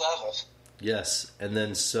next level. Yes, and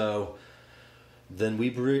then we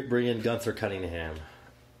bring in Gunther Cunningham.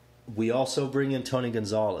 We also bring in Tony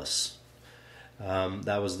Gonzalez.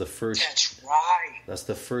 That was the first. That's right. That's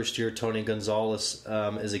the first year Tony Gonzalez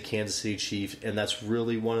is a Kansas City Chief, and that's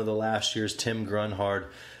really one of the last years Tim Grunhard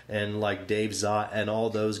and like Dave Zott and all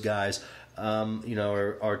those guys,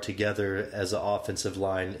 are together as an offensive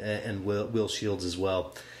line, and Will Shields as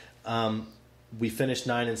well. We finished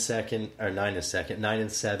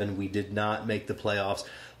 9-7. We did not make the playoffs.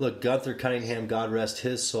 Look, Gunther Cunningham, God rest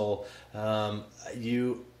his soul.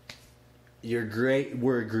 You're great.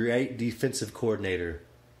 We're a great defensive coordinator,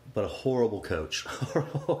 but a horrible coach.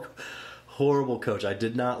 Horrible coach. I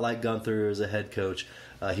did not like Gunther as a head coach.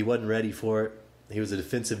 He wasn't ready for it. He was a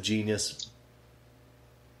defensive genius,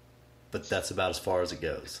 but that's about as far as it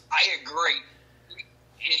goes. I agree.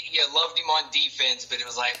 You loved him on defense, but it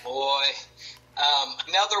was like, boy.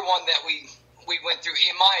 Another one that we went through,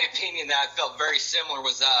 in my opinion, that I felt very similar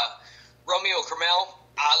was Romeo Cromwell.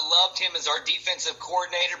 I loved him as our defensive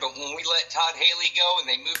coordinator, but when we let Todd Haley go and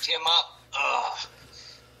they moved him up,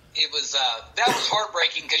 it was that was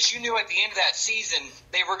heartbreaking because you knew at the end of that season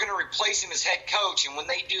they were going to replace him as head coach, and when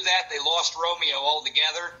they do that, they lost Romeo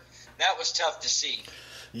altogether. That was tough to see.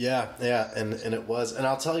 Yeah, and it was. And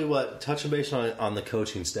I'll tell you what, touching base on the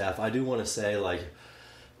coaching staff, I do want to say, like,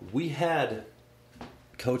 we had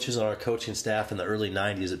coaches on our coaching staff in the early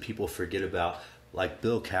 90s that people forget about, like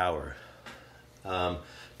Bill Cowher.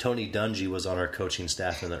 Tony Dungy was on our coaching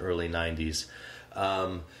staff in the early 90s.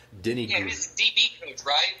 Denny he was a DB coach,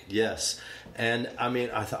 right? Yes. And, I mean,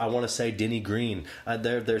 I want to say Denny Green.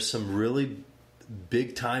 There's some really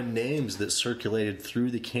big-time names that circulated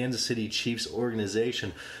through the Kansas City Chiefs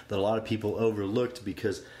organization that a lot of people overlooked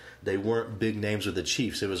because they weren't big names with the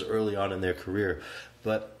Chiefs. It was early on in their career.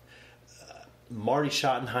 But Marty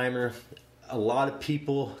Schottenheimer, a lot of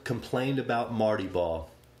people complained about Marty Ball.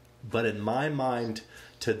 But in my mind,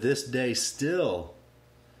 to this day, still,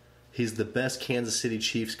 he's the best Kansas City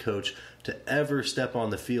Chiefs coach to ever step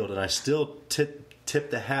on the field. And I still tip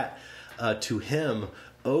the hat to him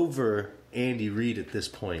over Andy Reid at this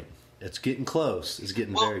point. It's getting close. It's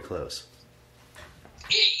getting very close.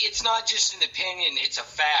 It's not just an opinion. It's a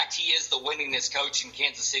fact. He is the winningest coach in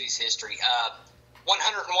Kansas City's history.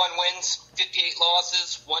 101 wins, 58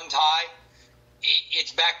 losses, 1 tie.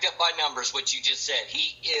 It's backed up by numbers, what you just said.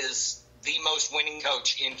 He is the most winning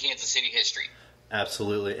coach in Kansas City history.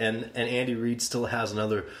 Absolutely. And Andy Reid still has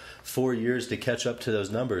another 4 years to catch up to those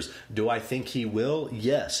numbers. Do I think he will?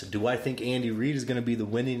 Yes. Do I think Andy Reid is going to be the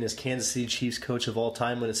winningest Kansas City Chiefs coach of all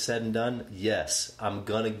time when it's said and done? Yes. I'm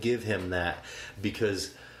going to give him that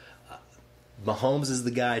because Mahomes is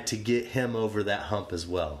the guy to get him over that hump as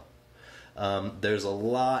well. There's a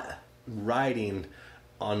lot riding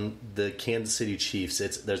on the Kansas City Chiefs.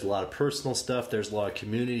 There's a lot of personal stuff. There's a lot of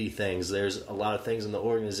community things. There's a lot of things in the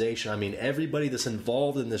organization. I mean, everybody that's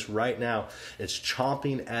involved in this right now is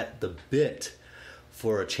chomping at the bit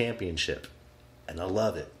for a championship, and I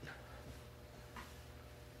love it.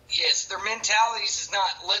 Yes, their mentalities is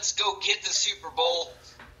not, let's go get the Super Bowl.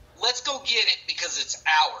 Let's go get it because it's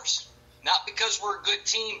ours. Not because we're a good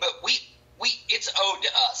team, but it's owed to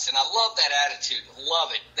us, and I love that attitude.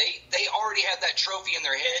 Love it. They already have that trophy in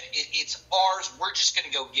their head. It's ours. We're just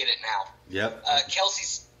going to go get it now. Yep.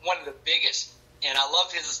 Kelsey's one of the biggest, and I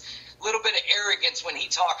love his little bit of arrogance when he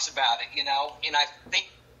talks about it. And I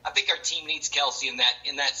think our team needs Kelsey in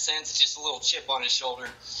that sense. Just a little chip on his shoulder.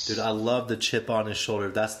 Dude, I love the chip on his shoulder.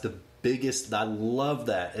 That's the biggest. I love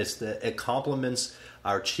that. It complements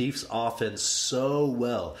our Chiefs offense so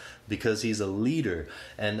well because he's a leader,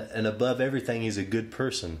 and above everything, he's a good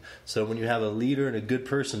person. So when you have a leader and a good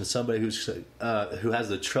person, somebody who has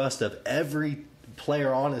the trust of every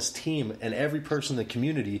player on his team and every person in the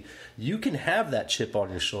community, you can have that chip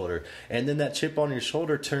on your shoulder, and then that chip on your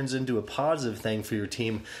shoulder turns into a positive thing for your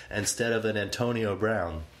team instead of an Antonio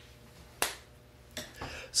Brown.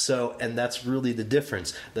 So, and that's really the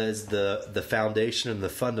difference. That is the foundation and the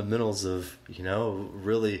fundamentals of,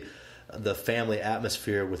 really the family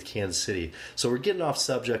atmosphere with Kansas City. So we're getting off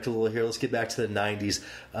subject a little here. Let's get back to the 90s.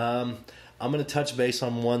 I'm going to touch base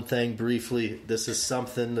on one thing briefly. This is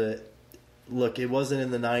something that, look, it wasn't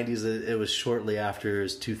in the 90s. It was shortly after. It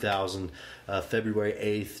was 2000, February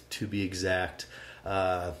 8th to be exact.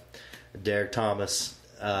 Derek Thomas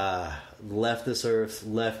left this earth,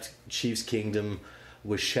 left Chiefs Kingdom,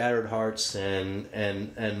 with shattered hearts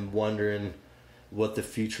and wondering what the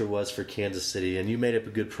future was for Kansas City. And you made up a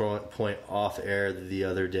good point off air the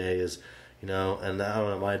other day is, and I don't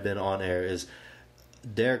know, it might have been on air, is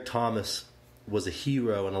Derek Thomas was a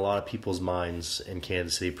hero in a lot of people's minds in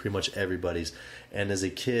Kansas City, pretty much everybody's. And as a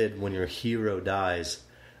kid, when your hero dies,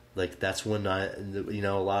 like that's when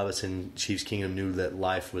a lot of us in Chiefs Kingdom knew that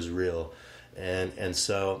life was real. And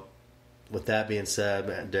so with that being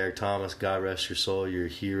said, Derek Thomas, God rest your soul, you're a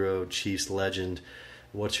hero, Chiefs legend.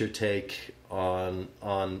 What's your take on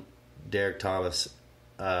Derek Thomas,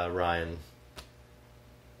 Ryan?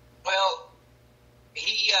 Well,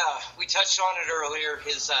 we touched on it earlier.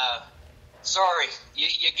 Sorry,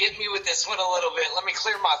 you get me with this one a little bit. Let me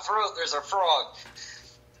clear my throat. There's a frog.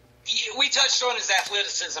 We touched on his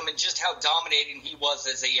athleticism and just how dominating he was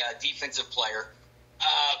as a defensive player.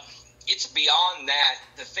 It's beyond that.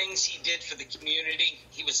 The things he did for the community,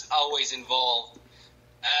 he was always involved.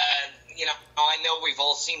 I know we've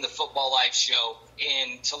all seen the Football Life show,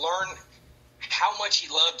 and to learn how much he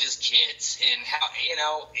loved his kids and how,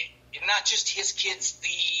 not just his kids,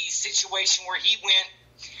 the situation where he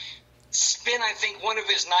spent, I think, one of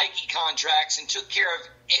his Nike contracts and took care of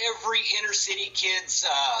every inner city kid's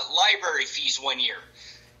library fees one year.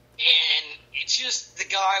 And it's just, the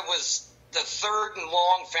guy was the third and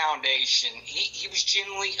long foundation. He was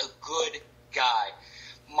genuinely a good guy.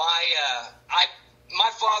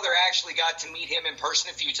 My father actually got to meet him in person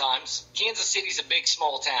a few times. Kansas City's a big,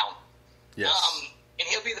 small town. Yes. And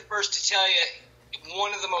he'll be the first to tell you,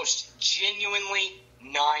 one of the most genuinely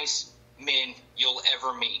nice men you'll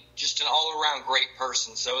ever meet. Just an all-around great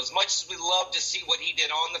person. So as much as we love to see what he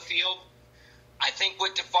did on the field, I think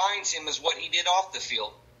what defines him is what he did off the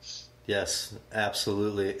field. Yes,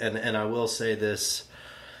 absolutely. And I will say this,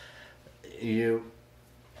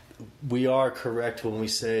 we are correct when we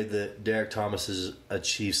say that Derek Thomas is a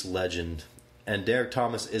Chiefs legend. And Derek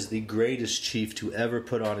Thomas is the greatest Chief to ever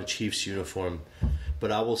put on a Chiefs uniform.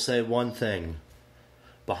 But I will say one thing.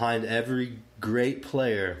 Behind every great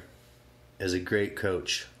player is a great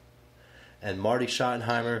coach. And Marty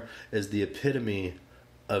Schottenheimer is the epitome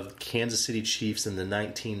of Kansas City Chiefs in the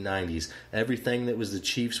 1990s. Everything that was the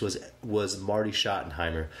Chiefs was Marty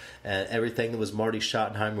Schottenheimer, and everything that was Marty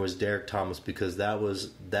Schottenheimer was Derek Thomas, because that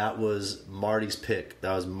was Marty's pick.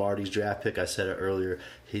 That was Marty's draft pick. I said it earlier.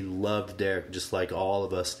 He loved Derek just like all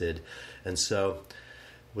of us did. And so,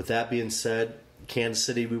 with that being said, Kansas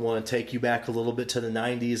City, we want to take you back a little bit to the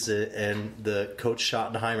 90s and the Coach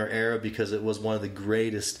Schottenheimer era, because it was one of the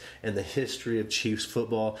greatest in the history of Chiefs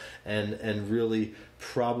football, and really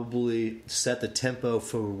probably set the tempo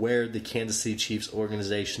for where the Kansas City Chiefs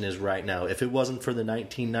organization is right now. If it wasn't for the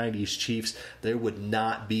 1990s Chiefs, there would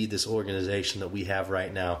not be this organization that we have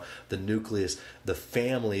right now. The nucleus, the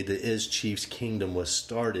family that is Chiefs Kingdom was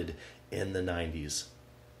started in the 90s.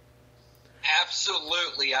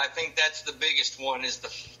 Absolutely. I think that's the biggest one, is the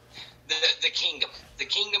kingdom. The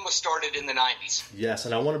kingdom was started in the 90s. Yes,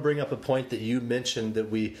 and I want to bring up a point that you mentioned that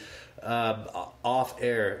we, off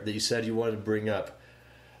air, that you said you wanted to bring up.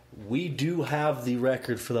 We do have the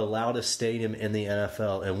record for the loudest stadium in the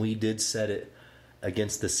NFL, and we did set it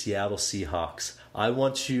against the Seattle Seahawks. I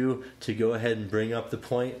want you to go ahead and bring up the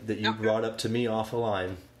point that you brought up to me off the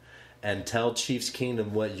line, and tell Chiefs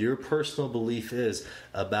Kingdom what your personal belief is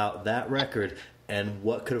about that record and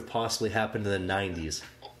what could have possibly happened in the 90s.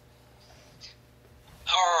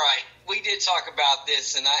 All right, we did talk about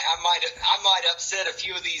this, and I might upset a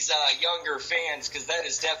few of these younger fans, because that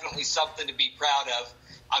is definitely something to be proud of.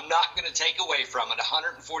 I'm not going to take away from it.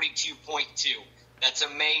 142.2. That's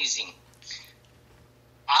amazing.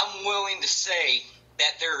 I'm willing to say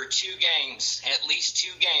that there are at least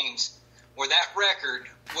two games, where that record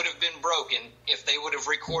would have been broken if they would have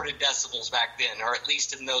recorded decibels back then, or at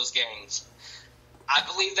least in those games. I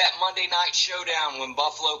believe that Monday night showdown when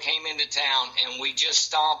Buffalo came into town and we just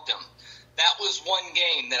stomped them, that was one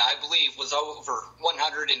game that I believe was over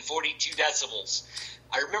 142 decibels.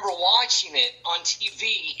 I remember watching it on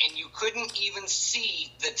TV, and you couldn't even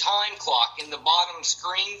see the time clock in the bottom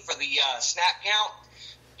screen for the snap count.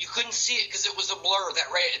 You couldn't see it because it was a blur.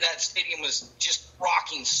 That stadium was just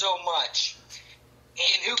rocking so much.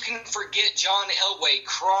 And who can forget John Elway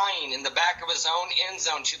crying in the back of his own end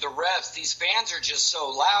zone to the refs? These fans are just so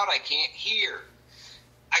loud I can't hear.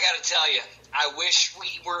 I got to tell you, I wish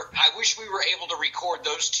we were able to record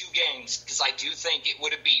those two games, because I do think it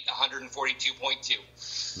would have beat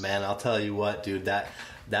 142.2. Man, I'll tell you what, dude,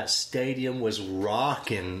 that stadium was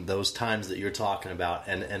rocking those times that you're talking about,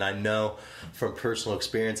 and I know from personal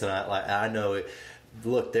experience, and I know it.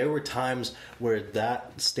 Look, there were times where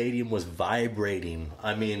that stadium was vibrating.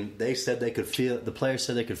 I mean, they said they could feel it. The players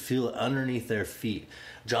said they could feel it underneath their feet.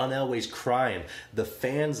 John Elway's crying. The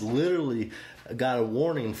fans literally got a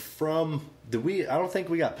warning from I don't think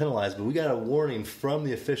we got penalized, but we got a warning from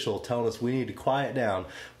the official telling us we need to quiet down,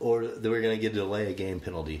 or that we're going to get a delay of game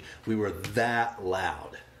penalty. We were that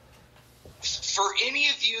loud. For any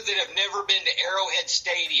of you that have never been to Arrowhead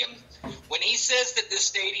Stadium, when he says that the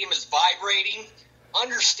stadium is vibrating,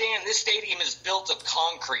 understand this stadium is built of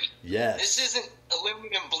concrete. Yes. This isn't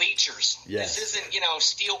aluminum bleachers. Yes. This isn't,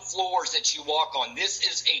 steel floors that you walk on. This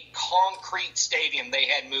is a concrete stadium they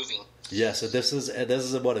had moving. Yeah, so this is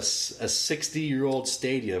about a 60-year-old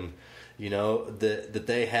stadium, that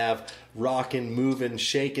they have rocking, moving,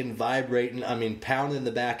 shaking, vibrating. I mean, pounding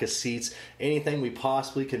the back of seats. Anything we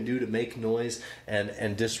possibly can do to make noise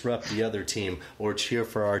and disrupt the other team or cheer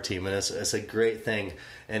for our team. And it's a great thing.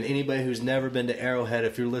 And anybody who's never been to Arrowhead,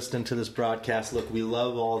 if you're listening to this broadcast, look, we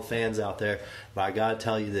love all the fans out there. But I got to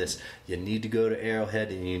tell you this. You need to go to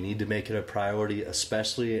Arrowhead, and you need to make it a priority,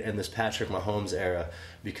 especially in this Patrick Mahomes era,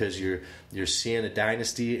 because you're seeing a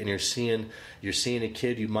dynasty, and you're seeing a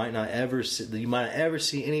kid you might not ever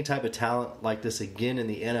see any type of talent like this again in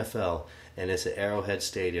the NFL. And it's at Arrowhead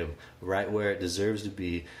Stadium, right where it deserves to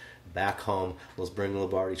be, back home. Let's bring the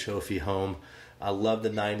Lombardi Trophy home. I love the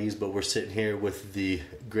 90s, but we're sitting here with the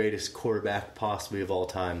greatest quarterback possibly of all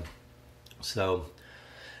time. So,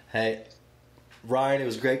 hey, Ryan, it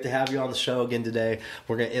was great to have you on the show again today.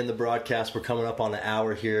 We're going to end the broadcast. We're coming up on an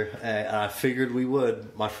hour here. I figured we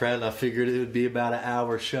would, my friend. I figured it would be about an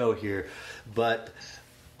hour show here. But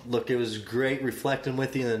look, it was great reflecting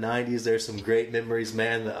with you in the 90s. There's some great memories,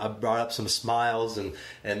 man. I brought up some smiles and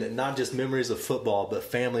not just memories of football, but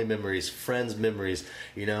family memories, friends memories.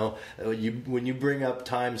 When you bring up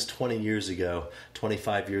times 20 years ago,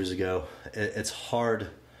 25 years ago, it's hard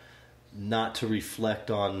not to reflect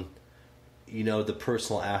on, the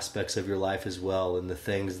personal aspects of your life as well and the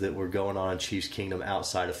things that were going on in Chiefs Kingdom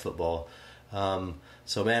outside of football.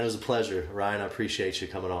 So, man, it was a pleasure. Ryan, I appreciate you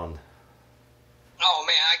coming on. Oh,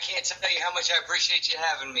 man, I can't tell you how much I appreciate you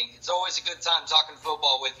having me. It's always a good time talking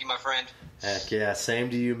football with you, my friend. Heck yeah,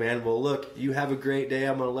 same to you, man. Well, look, you have a great day.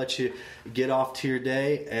 I'm going to let you get off to your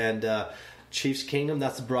day. And Chiefs Kingdom,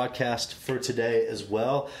 that's the broadcast for today as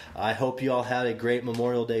well. I hope you all had a great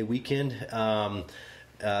Memorial Day weekend.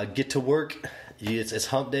 Get to work. It's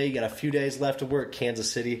hump day. You got a few days left to work,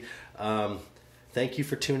 Kansas City. Thank you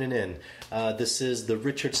for tuning in. This is the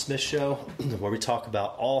Richard Smith Show, where we talk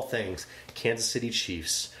about all things Kansas City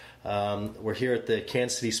Chiefs. We're here at the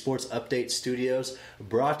Kansas City Sports Update Studios,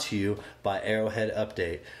 brought to you by Arrowhead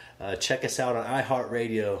Update. Check us out on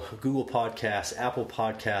iHeartRadio, Google Podcasts, Apple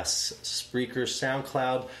Podcasts, Spreaker,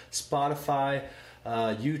 SoundCloud, Spotify,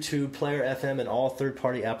 YouTube, Player FM, and all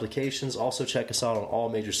third-party applications. Also check us out on all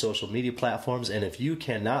major social media platforms. And if you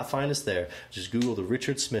cannot find us there, just Google The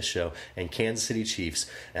Richard Smith Show and Kansas City Chiefs,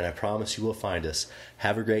 and I promise you will find us.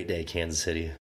 Have a great day, Kansas City.